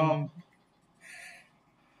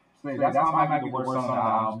 That's how I might be the worst song on the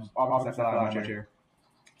album. Obviously, that's out of my chair.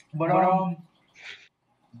 But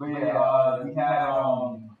yeah, we had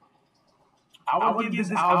I would give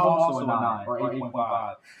this album also a 9 or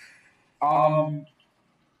 8.5.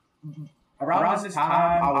 Around this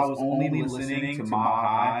time, I was only listening to Mile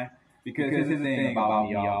High because here's the thing about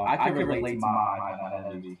me, y'all. I could relate to Mile High on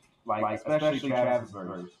that movie. Like, especially Travis'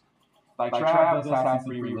 verse. Like, Travis does have some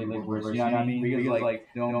pretty relatable verse, you know what I mean? Because, like,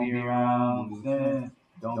 don't be around,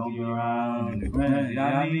 don't be around, you know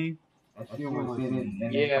what I mean? That shit was hitting.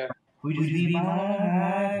 Yeah. We just be Mile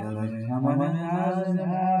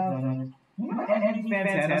Andy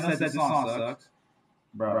Fantano said that song sucks.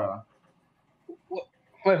 Bro.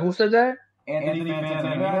 Wait, who said that? Anthony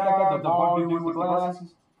Fantano. You know that guy, the bald dude with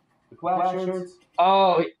glasses? The class shirts?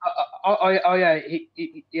 Oh yeah.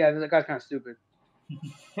 Yeah, that guy's kind of stupid.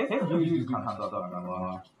 His reviews kind of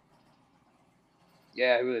stuff.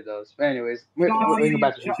 Yeah, it really does. But anyways, we're going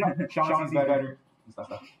back to Chauncey's better.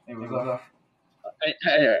 Anyways,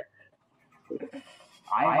 Anyway.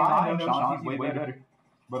 I know Chauncey's way better.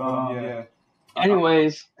 But yeah.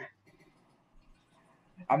 Anyways,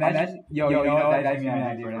 I mean, that's, you know, that's me an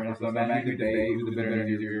idea for an episode. Man, you could debate who's the better of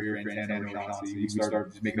your friend Tanner or Chauncey. You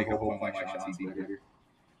start just making a whole point like Chauncey's better.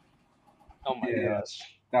 oh my gosh.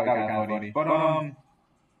 That was kind of funny. But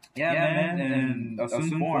yeah, man, and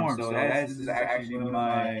Assumed Form. So this is actually one of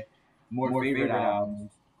my more favorite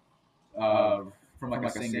albums. From like a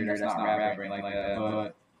singer that's not rapping like that.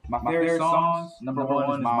 But my favorite songs, number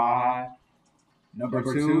one is Mile High. Number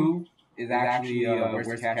two is actually Where's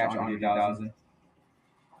the Cash on 2000.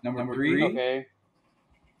 Number three. Okay.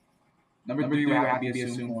 Number three would have to be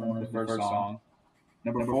Assumed Form, the first song.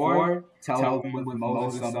 Number four, Tell Them with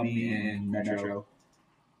Moses, Something, and Metro.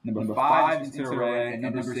 Number five is Into the Red, and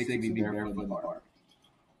number six would be Barefoot in the Park.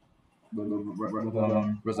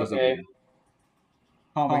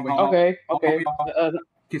 Okay.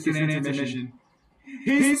 Kitsune Intermission.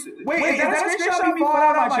 He's wait, is that screenshot me falling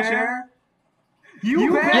out of my chair?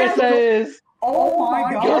 You yes, that is. Oh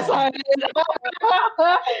my god! Yes, I did. Yes,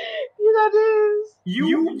 that is.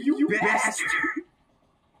 You bastard!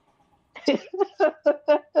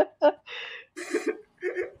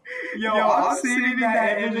 Yo, I'm saving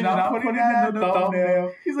that image and I'm putting that in the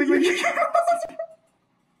thumbnail. He's like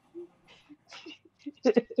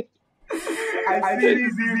I see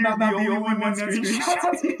these is not the only one that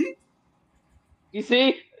screenshot. You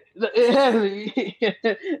see? I mean,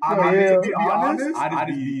 to be honest, I'd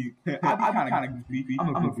be kind of goofy. I'm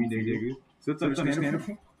a goofy nigga. So it's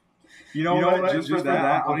understandable. You know what? Just for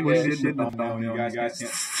that, I'm putting this shit in the thumbnail. You guys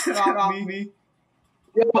can't stop me.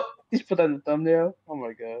 Yo, just put that in the thumbnail. Oh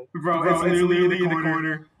my god. Bro, it's literally in the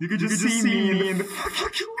corner. You could just see me in the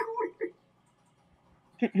fucking corner.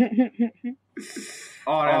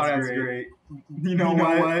 Oh, that's great. You know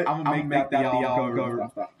what? I'm gonna make that the album cover.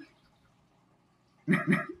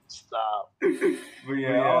 Stop. But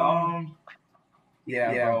yeah,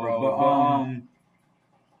 bro.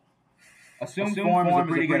 Assumed Form is a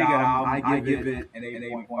pretty good album. I give it an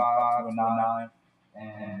 8.5 to a 9.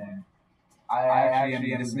 And I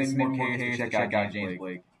actually am missing more case to check out James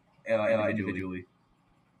Blake individually.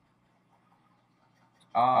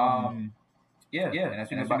 Yeah, and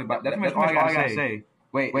that's much all I gotta say.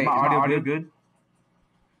 Wait, is my audio good?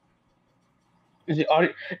 Is it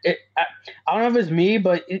audio? I don't know if it's me,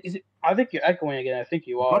 but I think you're echoing again. I think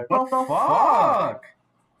you are. What the fuck?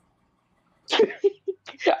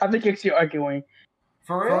 I think it's you echoing.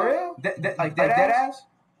 For real? Like dead ass?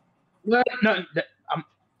 No.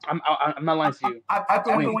 I'm not lying to you. I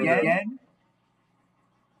echoing again?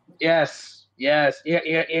 Yes. He has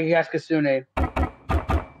Kitsune.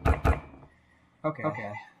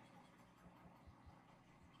 Okay.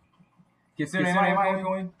 Kitsune, am I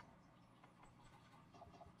echoing?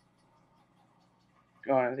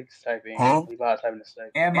 Oh, I think it's typing. Huh? Levi's having a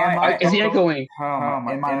type. Am I Is he echoing?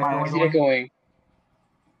 Am I Is he echoing?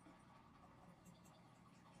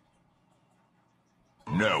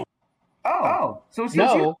 No. Oh, so it's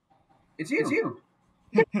No. you. It's you.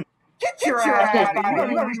 Get your ass out of here.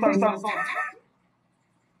 You gotta restart something.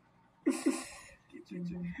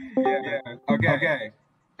 Yeah. Okay.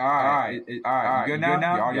 All right. You good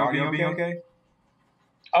now? Y'all being okay?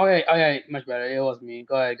 Okay, much better. It was me.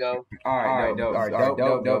 Go ahead, go. All right, dope.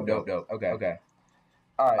 Okay.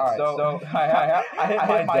 All right, so I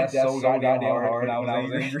hit my desk so goddamn hard when I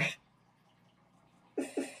was angry.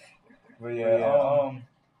 But yeah,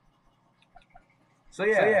 So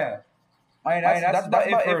yeah. I mean, that's about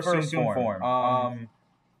it for Assumed Form.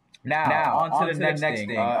 Now on to the next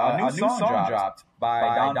thing. A new song dropped by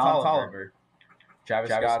Don Tolliver. Travis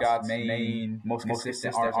Scott's main, most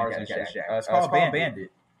consistent artist in Caddyshack. It's called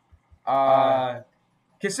Bandit.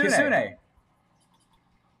 Kitsune.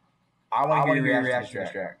 I want to hear your reaction to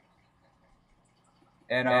this track.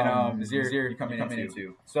 And Nasir, you come in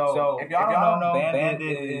too. So if y'all don't know,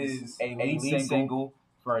 Bandit is a lead single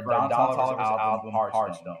for Don Tolliver's album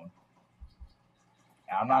Hearthstone.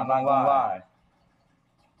 I'm not gonna lie.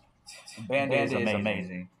 Bandit is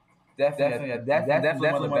amazing. Definitely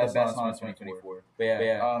one of the best songs of 2024. But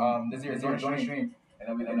yeah, Nasir, join the stream, and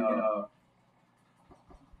then we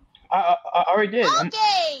I already did.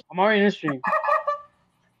 Okay. I'm already in the stream.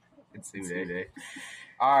 Let's see what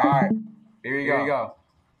All right. Here you go.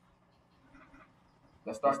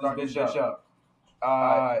 Let's start this bitch up.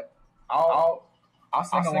 I'll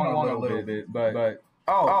sing along a little bit, but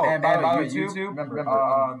and by the way, YouTube, remember,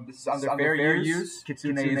 this is under fair use.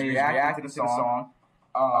 Kitsune is reacting to the song.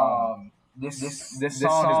 This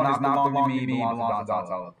song does not belong to me. It belongs to Don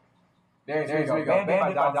Tolliver. There you go.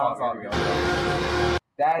 Bandit by Don Toliver.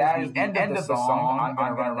 That is the end of the song. I'm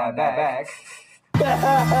gonna run that back.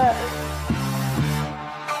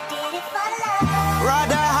 Ride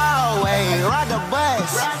the hallway, ride the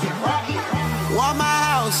bus. Walk my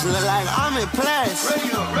house, look like I'm in plus.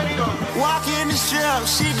 Walk in the strip,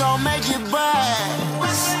 she gon' make you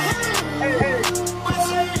buzz.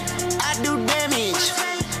 I do damage,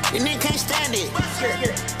 and they can't stand it.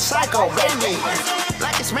 Psycho baby,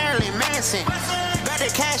 like it's Marilyn Manson. Got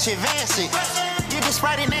the cash advancing, get the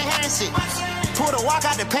Sprite and enhance it. Pull the walk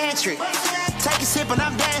out the pantry, take a sip and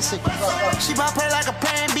I'm dancing. She bout play like a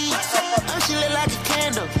plan B, she lit like a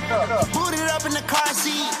candle. Boot it up in the car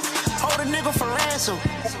seat, hold a nigga for ransom.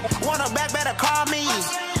 Want her back, better call me.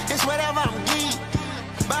 It's whatever, I'm geek.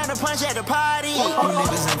 Bound to punch at the party. You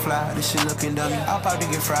niggas ain't fly, this shit looking dummy. I'll probably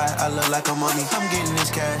get fried, I look like a mummy. I'm getting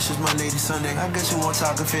this cash, it's Monday to Sunday. I guess you won't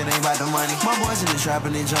talk if it ain't about the money. My boys in the trap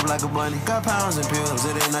and they jump like a bunny. Got pounds and pills,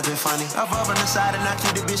 it ain't nothing funny. Up on the side and I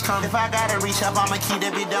keep the bitch coming. If I gotta reach up, I'ma keep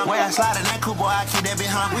that bitch dumb. Way I slide in that coupe, boy, I keep that bitch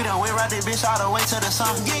hung. We done went right that bitch all the way to the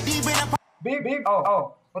sun. Get deep in the Beep.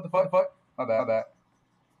 Oh. What the fuck? My bad.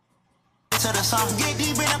 To the sun. Get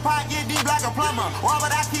deep in the pot, get deep like a plumber. Why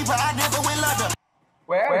would I keep her? I never win London.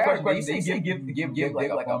 Wait, I have a question. Did he say give like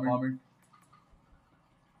a plumber?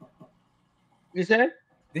 You said?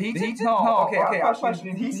 Did he? No. Okay. I have a question.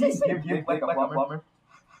 Did he say give like a plumber?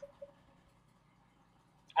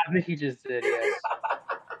 I think he just did, yes.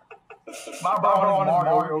 My bro on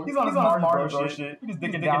Mario. He's on his Mario shit. He just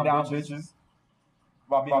dicking down bitches.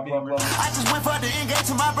 I just went for the end game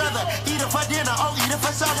to my brother. Eat it for dinner, oh, eat it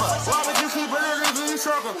for supper. Why would you keep a little nigga, you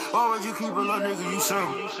sucker? Why would you keep a little nigga, you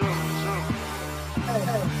sucker?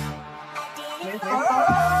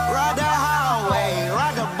 Ride the hallway,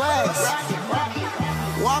 ride the bus.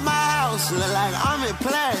 Walk my house, look like I'm in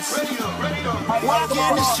plus. Walk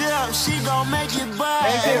in the strip, she gon' make you buzz.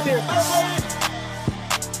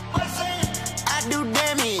 I do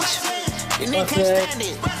damage, and they can't stand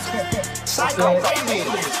it. Psycho baby,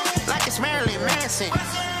 like it's Marilyn Manson.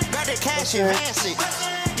 Got the cash advancing,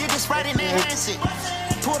 get the Sprite and enhance it.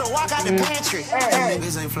 Pull the walk out the pantry.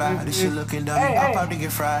 Niggas ain't fly, this shit looking dummy. I'll probably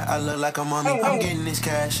get fried, I look like a mummy. I'm getting this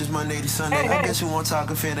cash, it's Monday to Sunday. I guess you won't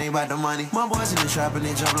talk if it ain't about the money. My boys in the trap and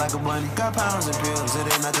they jump like a bunny. Got pounds and pills, it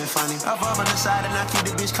ain't nothing funny. Up on the side and I keep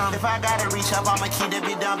the bitch coming. If I gotta reach up, I'ma keep that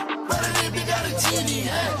bitch dumb. But a nigga got a TV,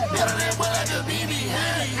 huh? Better than boy like a BB,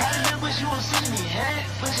 huh? I remember she won't see me, huh?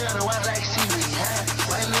 Push her to watch like TV, huh?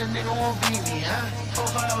 White little nigga won't beat me, huh?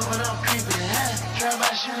 4-5 when I'm creeping, huh? Try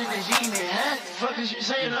by shooting the genie, huh? Fuck is you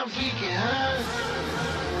saying I'm geeking, huh?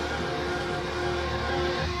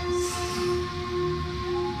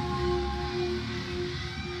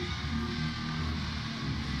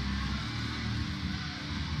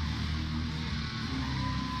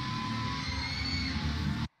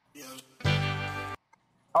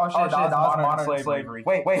 Oh shit, that was modern slavery.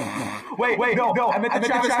 Wait, no, I meant the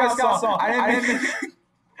Travis Scott song. I didn't mean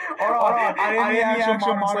Hold on. I didn't mean the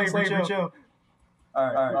actual modern slavery, chill.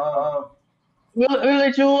 Alright,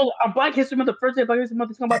 Really, Jewel? I'm Black History Month, the first day of Black History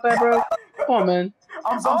Month. Talking about that, bro. Come on, man.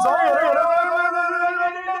 I'm sorry.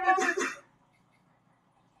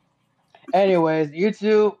 Anyways,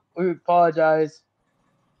 YouTube, we apologize.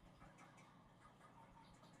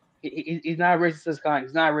 He's not racist as kind.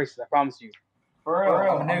 He's not racist, I promise you. For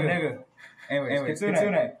real, nigga. Anyways,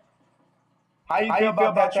 Kitsune. How you feel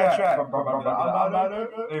about that track? I'm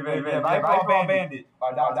Bandit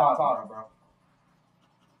by Don Toliver, bro.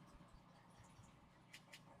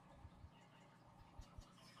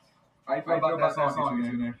 How you feel about that song,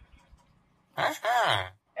 Kitsune?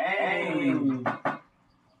 Hey.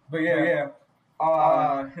 But yeah.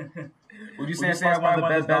 Would you say it's one of the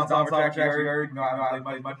best Don Toliver tracks you heard? No, I haven't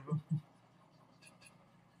played much of them.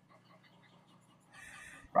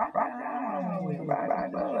 Right.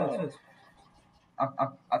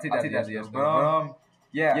 I'll take that as yes. But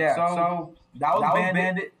yeah. So that was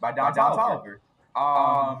Bandit by Don Toliver.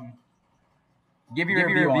 Give your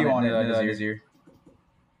review on it, Nasir.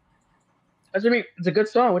 What do you mean? It's a good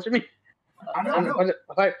song. What do you mean? I know,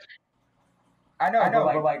 but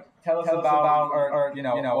like tell us about or you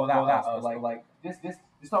know, well, not like this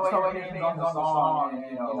talk about your opinions on the song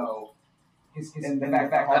and the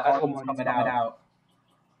fact how it's coming out.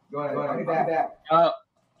 Go ahead.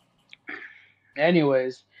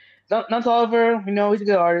 Anyways, Don Toliver, he's a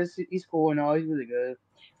good artist. He's cool and all. He's really good.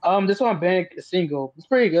 This one, Bandit, a single. It's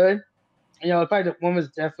pretty good. In fact, the one was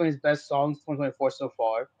definitely his best songs 2024 so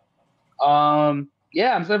far.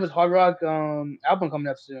 Yeah, I'm excited for his hard rock album coming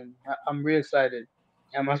up soon. I'm really excited.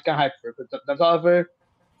 I'm kind of hyped for it. But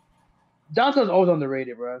Don Toliver's always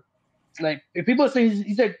underrated, bro. like if people say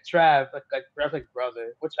he's like Trav, like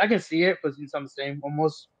brother, which I can see it because he's the same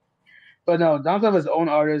almost. But no, Don's have his own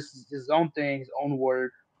artist, his own thing, his own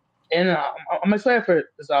word, and I'm excited for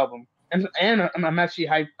this album. And I'm actually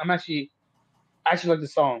hyped. I actually like the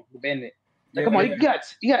song, the Bandit. Like, come on, you got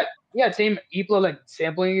Tame Impala like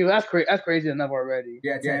sampling you. That's crazy. That's crazy enough already.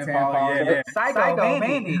 Yeah, Tame Impala. Yeah. Psycho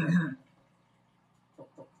Bandit.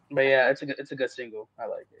 But yeah, it's a good single. I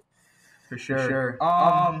like it for sure.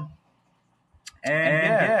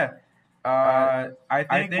 I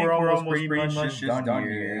think we're almost pretty much just done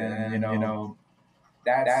here. And, you know,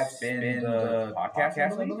 that's been the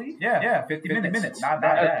podcast, I believe. Yeah, 50 minutes. Not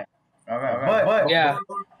bad. Okay. But yeah,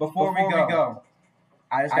 before we go,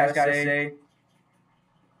 I just gotta say,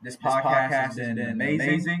 this podcast has been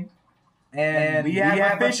amazing. And we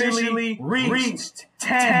have officially reached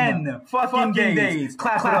 10 fucking days.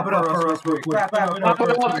 Clap it up for us real quick. Clap it up for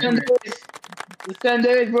us. 10 days. It's 10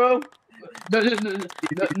 days, bro. No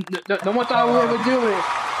one thought we would ever do it.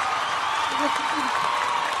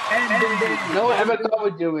 No one ever thought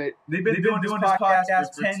we'd do it. They've been doing this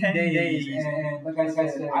podcast for 10 days. And like I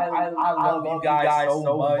said, I love you guys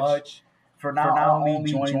so much for not only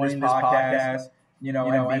joining this podcast, you know,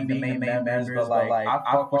 and being the main members, but like, I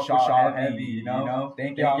fuck with y'all heavy, you know?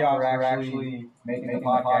 Thank y'all for actually making the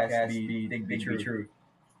podcast be true.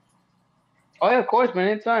 Oh yeah, of course, man.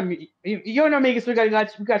 Anytime. You know me, we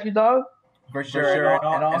got you, dog. For sure.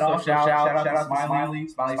 And also shout out to Smiley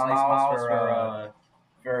Smiles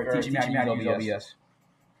for teaching me how to use OBS.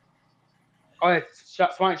 Oh yeah,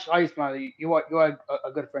 Smiley. You are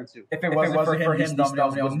a good friend too. If it wasn't for him, these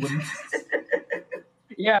thumbnails wouldn't.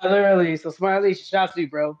 Yeah, literally. So Smiley, shout out to you,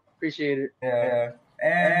 bro. Appreciate it. Yeah.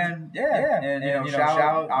 And you know, shout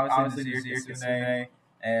out obviously to your kitsune.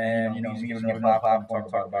 And you know, we give another platform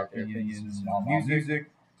to talk about opinions and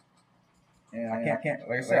music. And I can't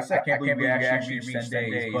believe we actually reached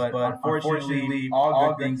 10 days. But unfortunately,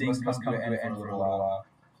 all good things must come to an end for a little while.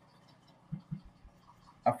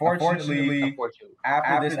 Unfortunately,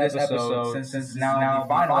 after this episode, since now the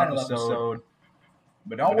final episode,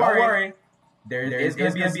 but don't worry, there is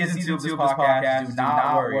going to be a season 2 of this podcast. Do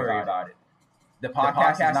not worry about it. The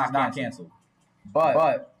podcast is not canceled,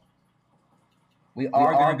 but we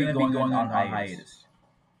are going to be going on hiatus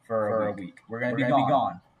for a week. We're going to be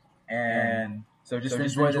gone. And so just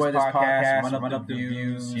enjoy this podcast, run up the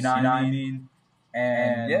views, you know what I mean?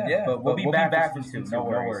 And but we'll be back for 2, no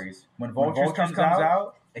worries. When Vultures comes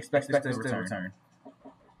out, expect us to return.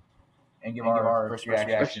 And give our first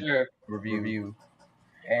reaction, review.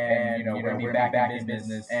 And, you know, we're going to be back in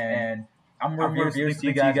business. And I'm reviewing to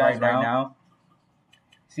you guys right now.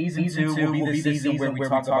 Season 2 will be the season where we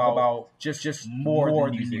talk about just more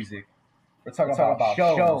than music. We're talking about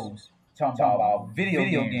shows. Talking about video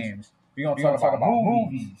games. We're going to talk about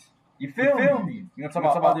movies. You feel me? We're going to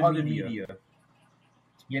talk about other media.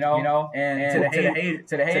 You know? And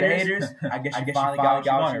to the haters, I guess you finally got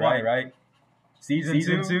what you wanted, right? Season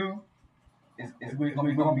 2 is we're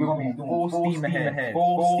going to be full steam ahead.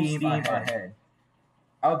 Full steam ahead.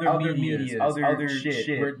 Other media, other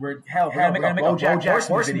shit. We're going to make a BoJack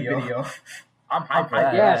Horseman video. I'm hyped for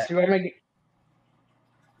that. Yes, we're going to make it.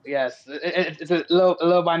 Yes, it's a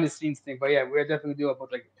little behind the scenes thing, but yeah, we're definitely doing a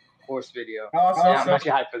like horse video. Also, I'm actually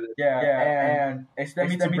hyped for this. Yeah, and expect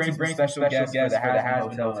me to bring special guests that has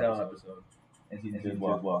been hotel episode in season 2 as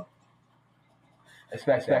well.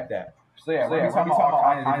 Expect that. So yeah, we're talking about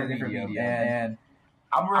all kinds of different media, and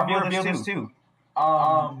I'm gonna reveal this too.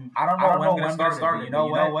 I don't know when I'm gonna start. You know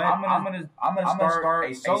what? I'm gonna start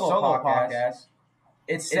a solo podcast.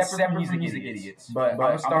 It's separate from Music Idiots, but I'm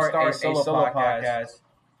gonna start a solo podcast.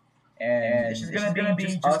 And it's just gonna be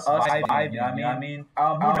just us vibing, you know what I mean?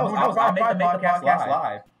 Who knows? I'll make the podcast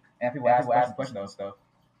live. And people ask questions and stuff.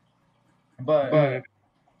 But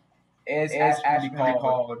it's actually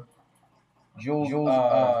called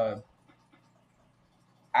Jules.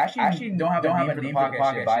 Actually don't have a name for the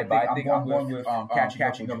podcast, but I think I'm going with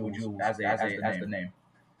Catching Up with Jules as the name.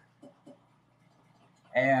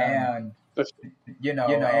 And you know,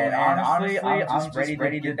 and honestly, I'm just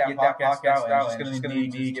ready to get that podcast out. And it's just gonna be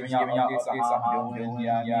me giving y'all updates on how I'm doing. You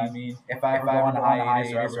know what I mean? If I ever go on a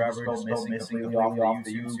hiatus or ever just go missing completely off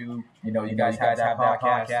the YouTube, you know, you guys have that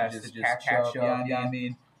podcast just catch up. You know what I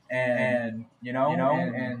mean? And you know,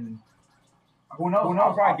 and who knows?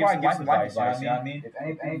 I'll probably give some life advice. You know what I mean? If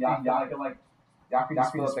anything, y'all can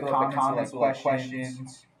just fill up the comments with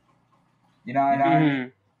questions. You know what I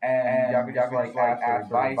mean? And y'all could just like ask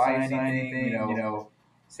for advice on anything, you know,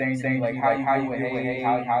 saying like how you do it,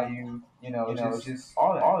 how you know, just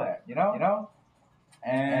all that, you know,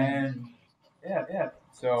 and yeah.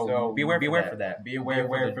 So be aware for that. Be aware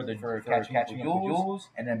for catching jewels,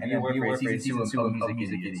 and then be aware for season 2 of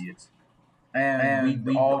Music Idiots. And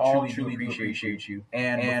we all truly appreciate you.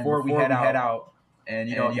 And before we head out, and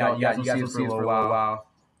you guys will see us for a little while.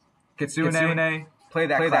 Kitsune, play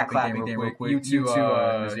that clapping thing real quick. You too,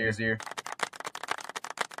 Nasir.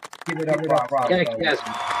 Give it up, Rob. Yes.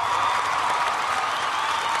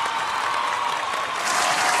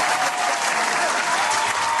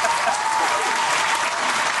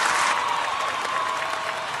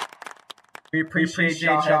 We appreciate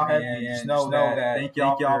y'all, and just know that thank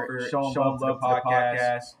y'all for showing love to the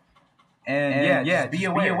podcast. And just be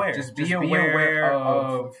aware. Just be aware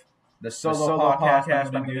of the solo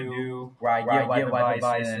podcast I'm going to do, where I give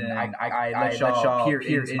advice and I let y'all peer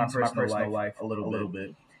into my personal life a little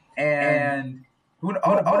bit. And who knows?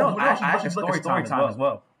 I actually book a story time as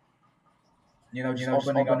well. Just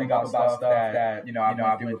opening up stuff that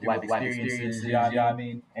I've been through with life experiences. You know what I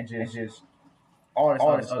mean? And just all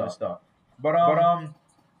this other stuff. But and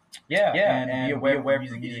be aware of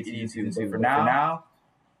Music Idiots too. So for now,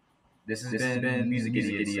 this has been Music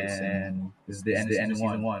Idiots, and this is the end of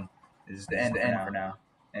season 1. This is the end for now,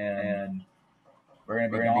 and we're gonna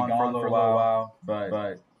be gone for a little while,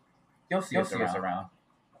 but you'll see us around.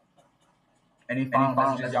 Any final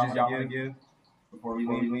messages y'all want to give before we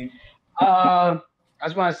leave? I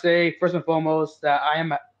just want to say first and foremost that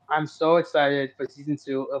I'm so excited for season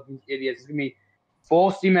 2 of Music Idiots. It's gonna be full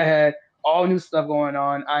steam ahead. All new stuff going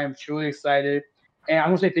on. I am truly excited. And I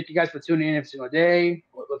want to say thank you guys for tuning in every single day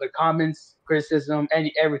with the comments, criticism,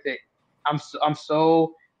 and everything.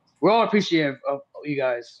 We're all appreciative of you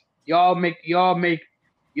guys. Y'all make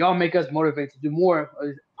us motivated to do more of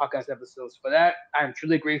these podcast episodes. For that, I am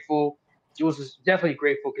truly grateful. Jules is definitely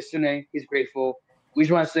grateful. Kitsune, he's grateful. We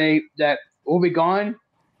just want to say that we'll be gone,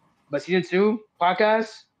 but season 2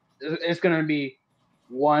 podcast, it's going to be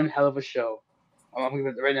one hell of a show. I'm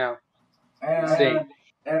giving it right now. And tell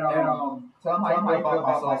them how you feel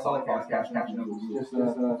about my solo podcast.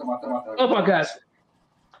 Podcast.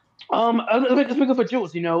 It's been good for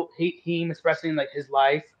Jules. He expressing like his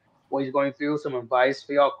life, what he's going through, some advice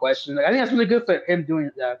for y'all questions. I think that's really good for him doing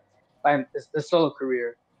that. The solo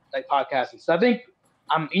career, like podcasting. So I think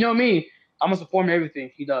I'm gonna support him in everything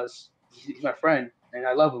he does. He's my friend, and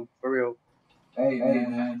I love him for real. Hey,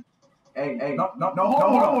 man. Hey, no,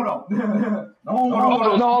 hold on.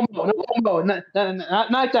 No,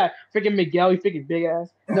 not like that. Freaking Miguel, you freaking big ass.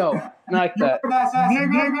 No, not like that.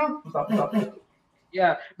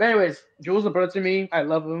 Yeah, but anyways, Jules is a brother to me. I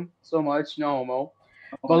love him so much. No homo.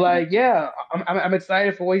 But I'm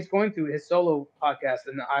excited for what he's going through, his solo podcast,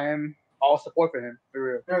 and I am all support for him, for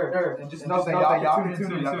real. Sure. And just know that y'all can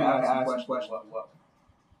tune in to ask questions.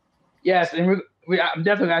 Yes, and I'm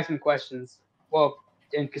definitely asking questions. Well,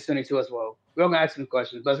 and Kitsune too as well. We're gonna ask some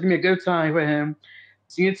questions, but it's gonna be a good time for him.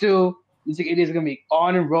 Season 2, Music Idiots is gonna be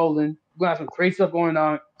on and rolling. We're gonna have some crazy stuff going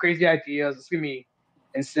on, crazy ideas. It's gonna be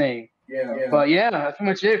insane. Yeah. But yeah, that's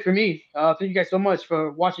pretty much it for me. Thank you guys so much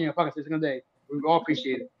for watching your podcast every single day. We all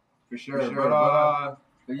appreciate it. For sure. Kitsune.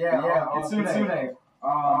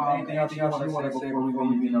 Anything else you want to say before we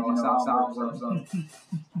leave?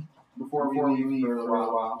 Before we leave for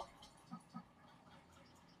a while.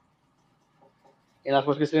 And that's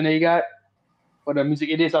what Kitsune you got for the Music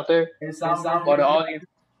Idiots out there. It sounds for the audience.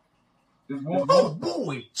 Oh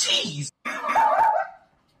boy, jeez.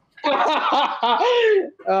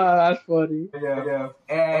 That's funny. Yeah.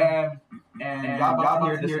 And y'all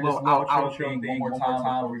hear this little outro thing one more time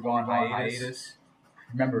before we go on hiatus.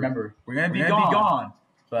 Remember, we're gonna be gone,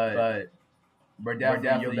 but we're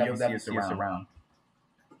definitely you'll definitely see us around.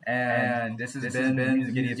 And this has been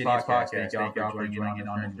Music Idiots podcast. Thank y'all for joining in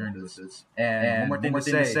on the journey to this. And one more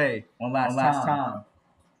thing to say, one last time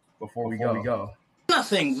before we go.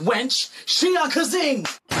 Nothing, wench. Shia Kazing.